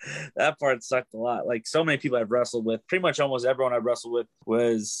sucked. That part sucked a lot. Like, so many people I've wrestled with, pretty much almost everyone I've wrestled with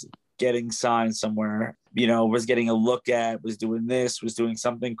was getting signed somewhere, was getting a look at, was doing this, was doing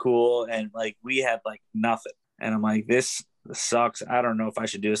something cool. And like, we had like nothing. And I'm like, this sucks. I don't know if I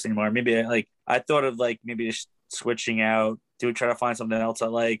should do this anymore. Maybe I thought of like, maybe just switching out, try to find something else I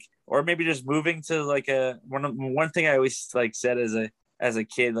like, or maybe just moving to like one thing I always like said as a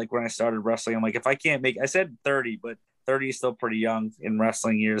kid, like when I started wrestling, I'm like, if I can't I said 30, but 30 is still pretty young in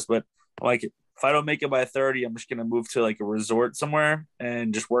wrestling years, but I'm like, if I don't make it by 30, I'm just going to move to like a resort somewhere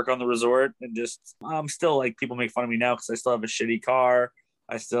and just work on the resort. And I'm still like, people make fun of me now because I still have a shitty car.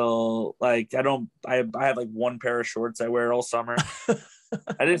 I still I have like one pair of shorts I wear all summer.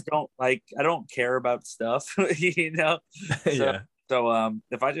 I just don't I don't care about stuff, Yeah. So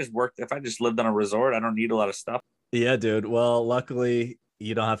if I just lived on a resort, I don't need a lot of stuff. Yeah, dude. Well, luckily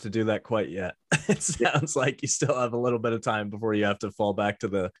you don't have to do that quite yet. It sounds like you still have a little bit of time before you have to fall back to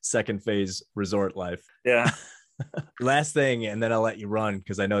the second phase resort life. Yeah. Last thing, and then I'll let you run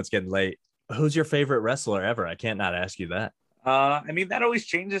because I know it's getting late. Who's your favorite wrestler ever? I can't not ask you that. I mean, that always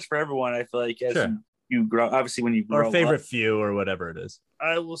changes for everyone. I feel like as you grow, obviously when you grow or favorite up, few or whatever it is.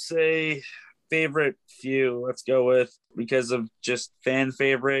 I will say favorite few. Let's go with, because of just fan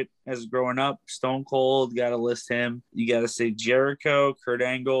favorite as growing up, Stone Cold, got to list him. You got to say Jericho, Kurt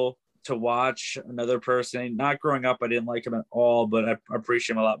Angle. To watch another person, not growing up, I didn't like him at all, but I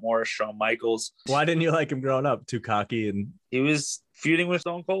appreciate him a lot more. Shawn Michaels. Why didn't you like him growing up? Too cocky, and he was feuding with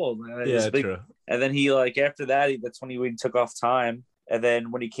Stone Cold. Yeah, true. And then he after that, that's when he took off time. And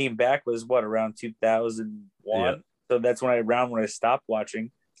then when he came back was around 2001. Yeah. So that's when I stopped watching.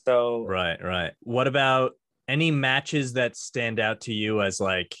 So right. What about any matches that stand out to you as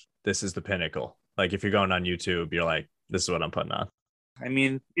like, this is the pinnacle? Like if you're going on YouTube, you're like, this is what I'm putting on. I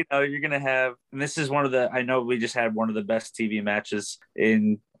mean, you're going to have, and this is I know we just had one of the best TV matches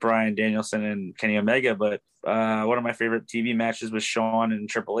in Bryan Danielson and Kenny Omega, but one of my favorite TV matches was Shawn and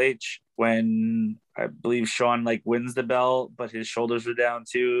Triple H when I believe Shawn wins the belt, but his shoulders were down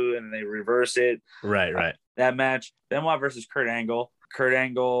too, and they reverse it. Right. That match, Benoit versus Kurt Angle. Kurt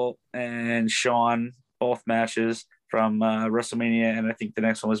Angle and Shawn, both matches from WrestleMania, and I think the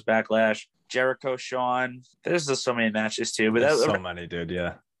next one was Backlash. Jericho, Shawn. There's just so many matches too, but so many, dude.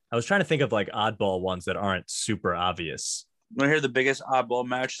 Yeah, I was trying to think of oddball ones that aren't super obvious. Want to hear the biggest oddball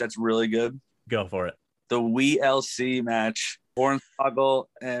match that's really good? Go for it. The WeLC match, Hornswoggle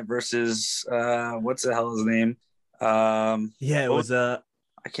versus what's the hell his name? It was I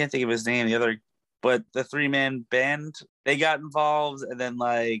can't think of his name. But the 3-man band, they got involved, and then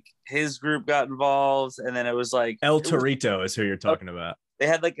his group got involved, and then it was El Torito is who you're talking about. They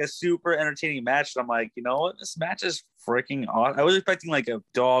had a super entertaining match. And I'm like, you know what? This match is freaking awesome. I was expecting a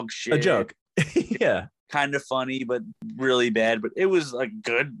dog shit. A joke. Yeah. Kind of funny, but really bad. But it was a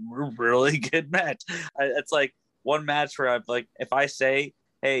good, really good match. It's one match where I'm like, if I say,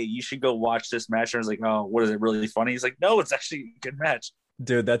 hey, you should go watch this match, and I was like, oh, what is it really funny? He's like, no, it's actually a good match.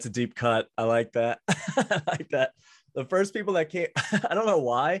 Dude, that's a deep cut. I like that. I like that. The first people that came, I don't know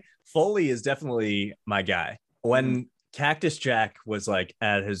why. Foley is definitely my guy. When Cactus Jack was like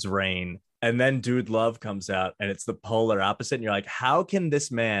at his reign, and then Dude Love comes out, and it's the polar opposite. And you're like, how can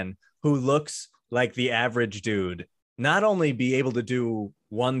this man who looks like the average dude not only be able to do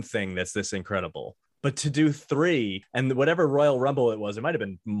one thing that's this incredible, but to do three, and whatever Royal Rumble it was, it might have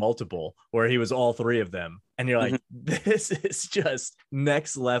been multiple, where he was all three of them. And you're like, this is just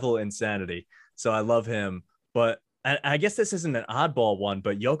next level insanity. So I love him. But I guess this isn't an oddball one,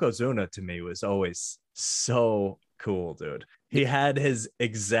 but Yokozuna to me was always so cool, dude. He had his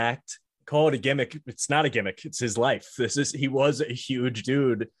exact, call it a gimmick. It's not a gimmick. It's his life. He was a huge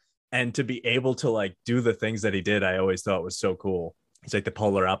dude. And to be able to like do the things that he did, I always thought was so cool. He's like the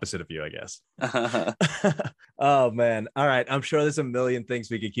polar opposite of you, I guess. Oh, man. All right. I'm sure there's a million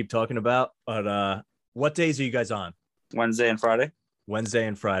things we could keep talking about. But what days are you guys on? Wednesday and Friday. Wednesday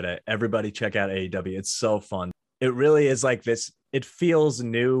and Friday. Everybody check out AEW. It's so fun. It really is like this. It feels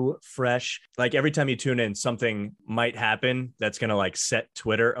new, fresh. Like every time you tune in, something might happen that's going to like set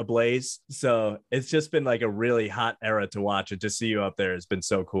Twitter ablaze. So it's just been like a really hot era to watch. And to see you up there has been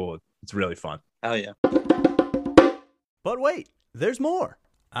so cool. It's really fun. Hell yeah. But wait, there's more.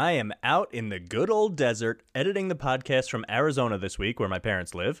 I am out in the good old desert editing the podcast from Arizona this week, where my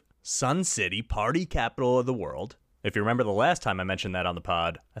parents live. Sun City, party capital of the world. If you remember the last time I mentioned that on the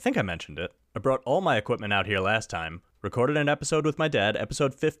pod, I think I mentioned it. I brought all my equipment out here last time. Recorded an episode with my dad,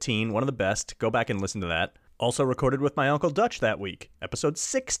 episode 15, one of the best. Go back and listen to that. Also recorded with my Uncle Dutch that week, episode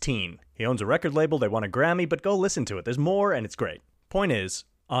 16. He owns a record label, they won a Grammy, but go listen to it. There's more, and it's great. Point is,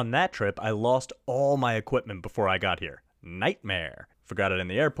 on that trip, I lost all my equipment before I got here. Nightmare. Forgot it in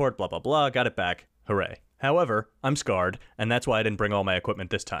the airport, blah, blah, blah. Got it back. Hooray. However, I'm scarred, and that's why I didn't bring all my equipment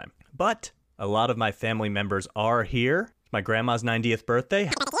this time. But a lot of my family members are here. It's my grandma's 90th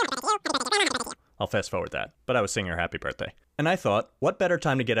birthday. I'll fast forward that, but I was singing her happy birthday. And I thought, what better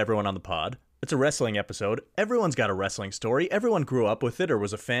time to get everyone on the pod? It's a wrestling episode. Everyone's got a wrestling story. Everyone grew up with it or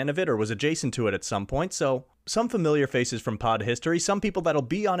was a fan of it or was adjacent to it at some point. So some familiar faces from pod history, some people that'll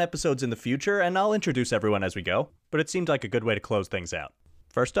be on episodes in the future, and I'll introduce everyone as we go. But it seemed like a good way to close things out.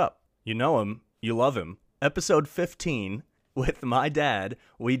 First up, you know him, you love him. Episode 15, with my dad,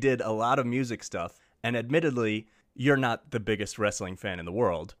 we did a lot of music stuff. And admittedly, you're not the biggest wrestling fan in the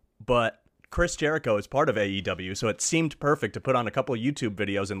world, but Chris Jericho is part of AEW, so it seemed perfect to put on a couple of YouTube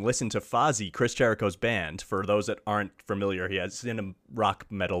videos and listen to Fozzy, Chris Jericho's band. For those that aren't familiar, he has in a rock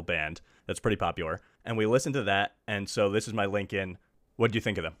metal band that's pretty popular. And we listened to that, and so this is my link in. What do you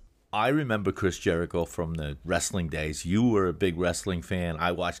think of them? I remember Chris Jericho from the wrestling days. You were a big wrestling fan.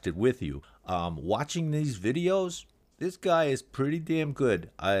 I watched it with you. Watching these videos, this guy is pretty damn good.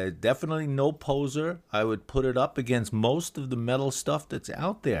 Definitely no poser. I would put it up against most of the metal stuff that's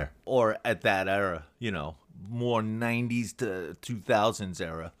out there. Or at that era, you know, more 90s to 2000s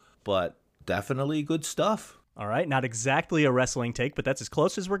era. But definitely good stuff. All right, not exactly a wrestling take, but that's as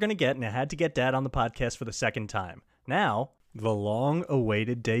close as we're going to get, and I had to get Dad on the podcast for the second time. Now, the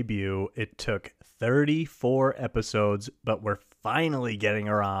long-awaited debut. It took 34 episodes, but we're finally getting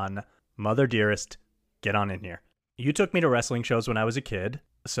her on. Mother Dearest, get on in here. You took me to wrestling shows when I was a kid,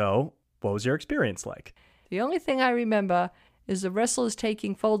 so what was your experience like? The only thing I remember is the wrestlers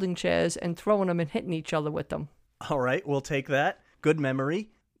taking folding chairs and throwing them and hitting each other with them. All right, we'll take that. Good memory.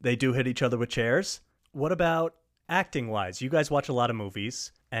 They do hit each other with chairs. What about acting-wise? You guys watch a lot of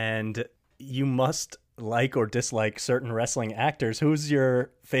movies, and you must like or dislike certain wrestling actors. Who's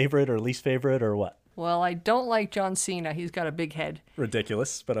your favorite or least favorite or what? Well, I don't like John Cena. He's got a big head.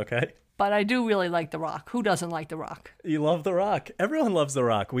 Ridiculous, but okay. But I do really like The Rock. Who doesn't like The Rock? You love The Rock. Everyone loves The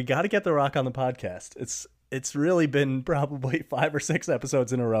Rock. We got to get The Rock on the podcast. It's really been probably 5 or 6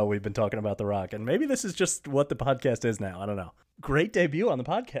 episodes in a row we've been talking about The Rock. And maybe this is just what the podcast is now. I don't know. Great debut on the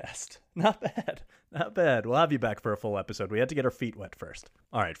podcast. Not bad. Not bad. We'll have you back for a full episode. We had to get our feet wet first.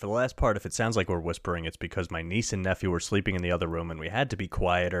 All right, for the last part, if it sounds like we're whispering, it's because my niece and nephew were sleeping in the other room and we had to be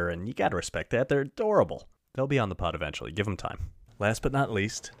quieter, and you got to respect that. They're adorable. They'll be on the pod eventually. Give them time. Last but not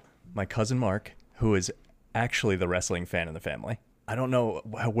least, my cousin Mark, who is actually the wrestling fan in the family. I don't know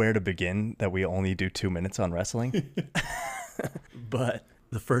where to begin that we only do 2 minutes on wrestling. But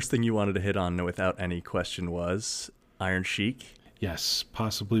the first thing you wanted to hit on without any question was Iron Sheik. Yes,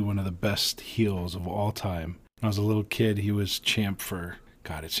 possibly one of the best heels of all time. When I was a little kid, he was champ for,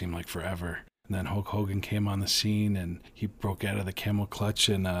 God, it seemed like forever. And then Hulk Hogan came on the scene, and he broke out of the camel clutch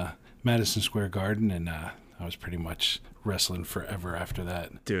in Madison Square Garden, and I was pretty much wrestling forever after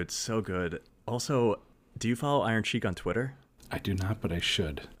that. Dude, so good. Also, Do you follow Iron Sheik on Twitter? I do not, but I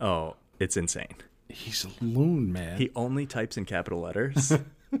should. Oh, it's insane. He's a loon, man. He only types in capital letters,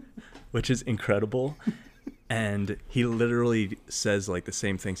 which is incredible. And he literally says like the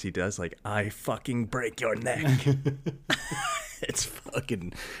same things he does, like, I fucking break your neck.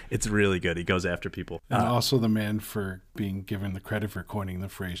 It's really good. He goes after people. And also the man for being given the credit for coining the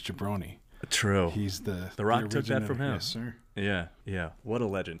phrase jabroni. True. He's the Rock took that from him. Yes, sir. Yeah. What a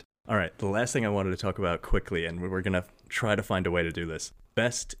legend. All right, the last thing I wanted to talk about quickly, and we're going to try to find a way to do this.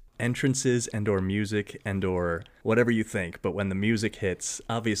 Best entrances and or music and or whatever you think, but when the music hits,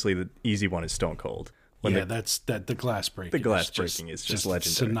 obviously the easy one is Stone Cold. The glass breaking. The glass breaking is just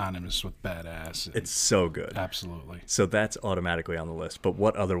legendary. Synonymous with badass. It's so good. Absolutely. So that's automatically on the list. But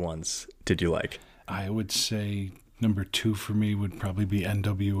what other ones did you like? I would say number 2 for me would probably be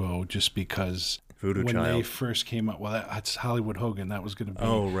NWO, just because Voodoo when Child. they first came out, well, that's Hollywood Hogan. That was going to be.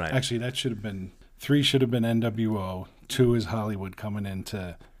 Oh, right. Actually, that should have been 3 should have been NWO. 2 is Hollywood coming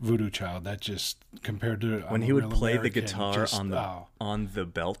into Voodoo Child. That just compared to when he would play the American, guitar on the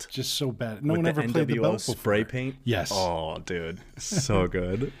belt, just so bad. No with one ever the played the NWO belt spray before. paint. Yes. Oh, dude, so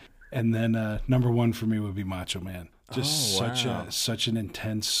good. And then number 1 for me would be Macho Man. Just wow. such an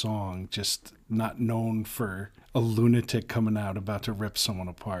intense song. Just not known for a lunatic coming out about to rip someone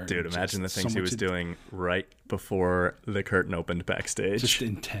apart. Dude, imagine the Just things so he was much doing right before the curtain opened backstage. Just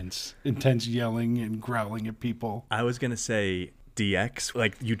intense yelling and growling at people. I was gonna say DX,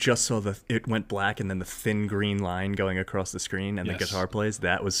 like you just saw it went black and then the thin green line going across the screen and Yes. the guitar plays.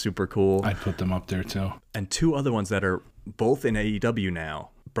 That was super cool. I'd put them up there too. And 2 other ones that are both in AEW now: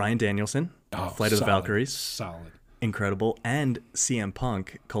 Bryan Danielson, Flight of the Valkyries, Solid. incredible, and CM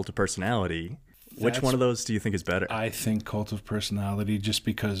Punk, Cult of Personality. Which That's- one of those do you think is better? I think Cult of Personality, just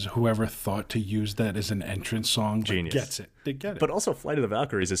because whoever thought to use that as an entrance song Genius. gets it. They get it. But also Flight of the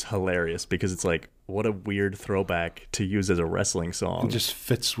Valkyries is hilarious because it's like, what a weird throwback to use as a wrestling song. it just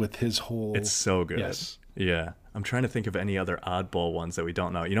fits with his whole. It's so good. Yes. Yeah. I'm trying to think of any other oddball ones that we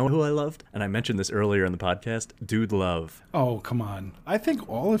don't know. You know who I loved? And I mentioned this earlier in the podcast. Dude Love. Oh, come on. I think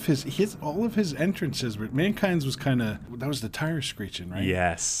all of his entrances were. Mankind's was kind of. That was the tire screeching, right?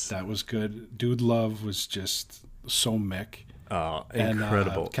 Yes. That was good. Dude Love was just so Mick. Oh, And,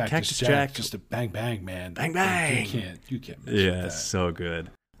 incredible. Cactus Jack, just a bang bang, man. Bang, bang. You can't mess Yeah, with that. so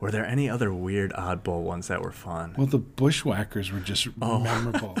good. Were there any other weird oddball ones that were fun? Well, the Bushwhackers were just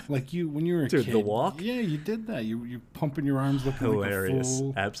memorable. Like when you were a Dude, kid. the walk? Yeah, you did that. You're pumping your arms, looking Hilarious.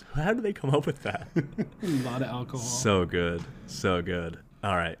 like a fool. How did they come up with that? A lot of alcohol. So good. So good.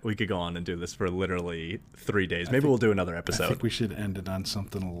 All right, we could go on and do this for literally 3 days. Maybe we'll do another I episode. think we should end it on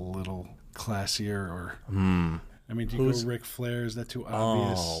something a little classier, or. I mean, do you go Ric Flair? Is that too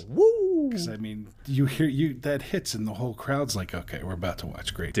obvious? Oh, woo! Because I mean, you hear that hits, and the whole crowd's like, "Okay, we're about to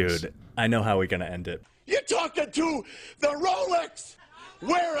watch greatness." Dude, I know how we're gonna end it. You're talking to the Rolex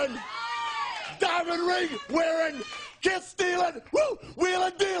wearing, diamond ring wearing, kiss stealing, woo,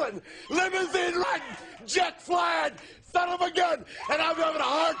 wheeling dealing, limousine riding, jet flying, son of a gun, and I'm having a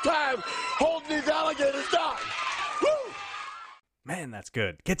hard time holding these alligators down. Woo! Man, that's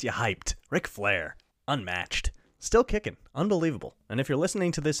good. Gets you hyped. Ric Flair, unmatched. Still kicking. Unbelievable. And if you're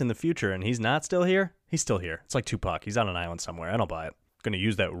listening to this in the future and he's not still here, he's still here. It's like Tupac. He's on an island somewhere. I don't buy it. Going to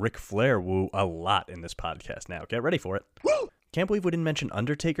use that Ric Flair woo a lot in this podcast now. Get ready for it. Woo! Can't believe we didn't mention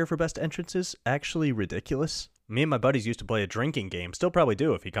Undertaker for best entrances. Actually ridiculous. Me and my buddies used to play a drinking game, still probably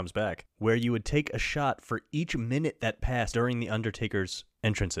do if he comes back, where you would take a shot for each minute that passed during the Undertaker's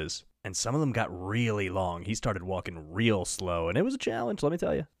entrances. And some of them got really long. He started walking real slow, and it was a challenge, let me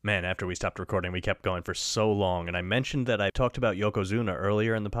tell you. Man, after we stopped recording, we kept going for so long, and I mentioned that I talked about Yokozuna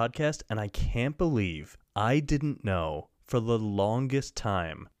earlier in the podcast, and I can't believe I didn't know for the longest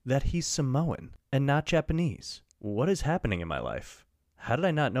time that he's Samoan and not Japanese. What is happening in my life? How did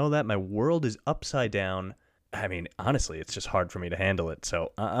I not know that? My world is upside down. I mean, honestly, it's just hard for me to handle it.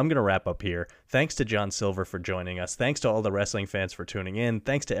 So I'm going to wrap up here. Thanks to John Silver for joining us. Thanks to all the wrestling fans for tuning in.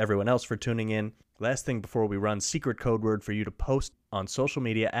 Thanks to everyone else for tuning in. Last thing before we run, secret code word for you to post on social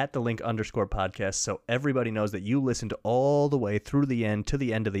media at @thelink_podcast so everybody knows that you listened all the way through the end to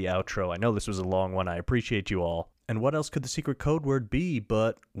the end of the outro. I know this was a long one. I appreciate you all. And what else could the secret code word be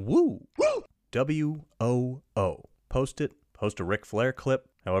but woo? Woo! WOO. Post it. Post a Ric Flair clip.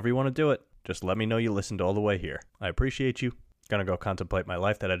 However you want to do it. Just let me know you listened all the way here. I appreciate you. Gonna go contemplate my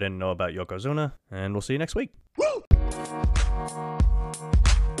life that I didn't know about Yokozuna, and we'll see you next week. Woo!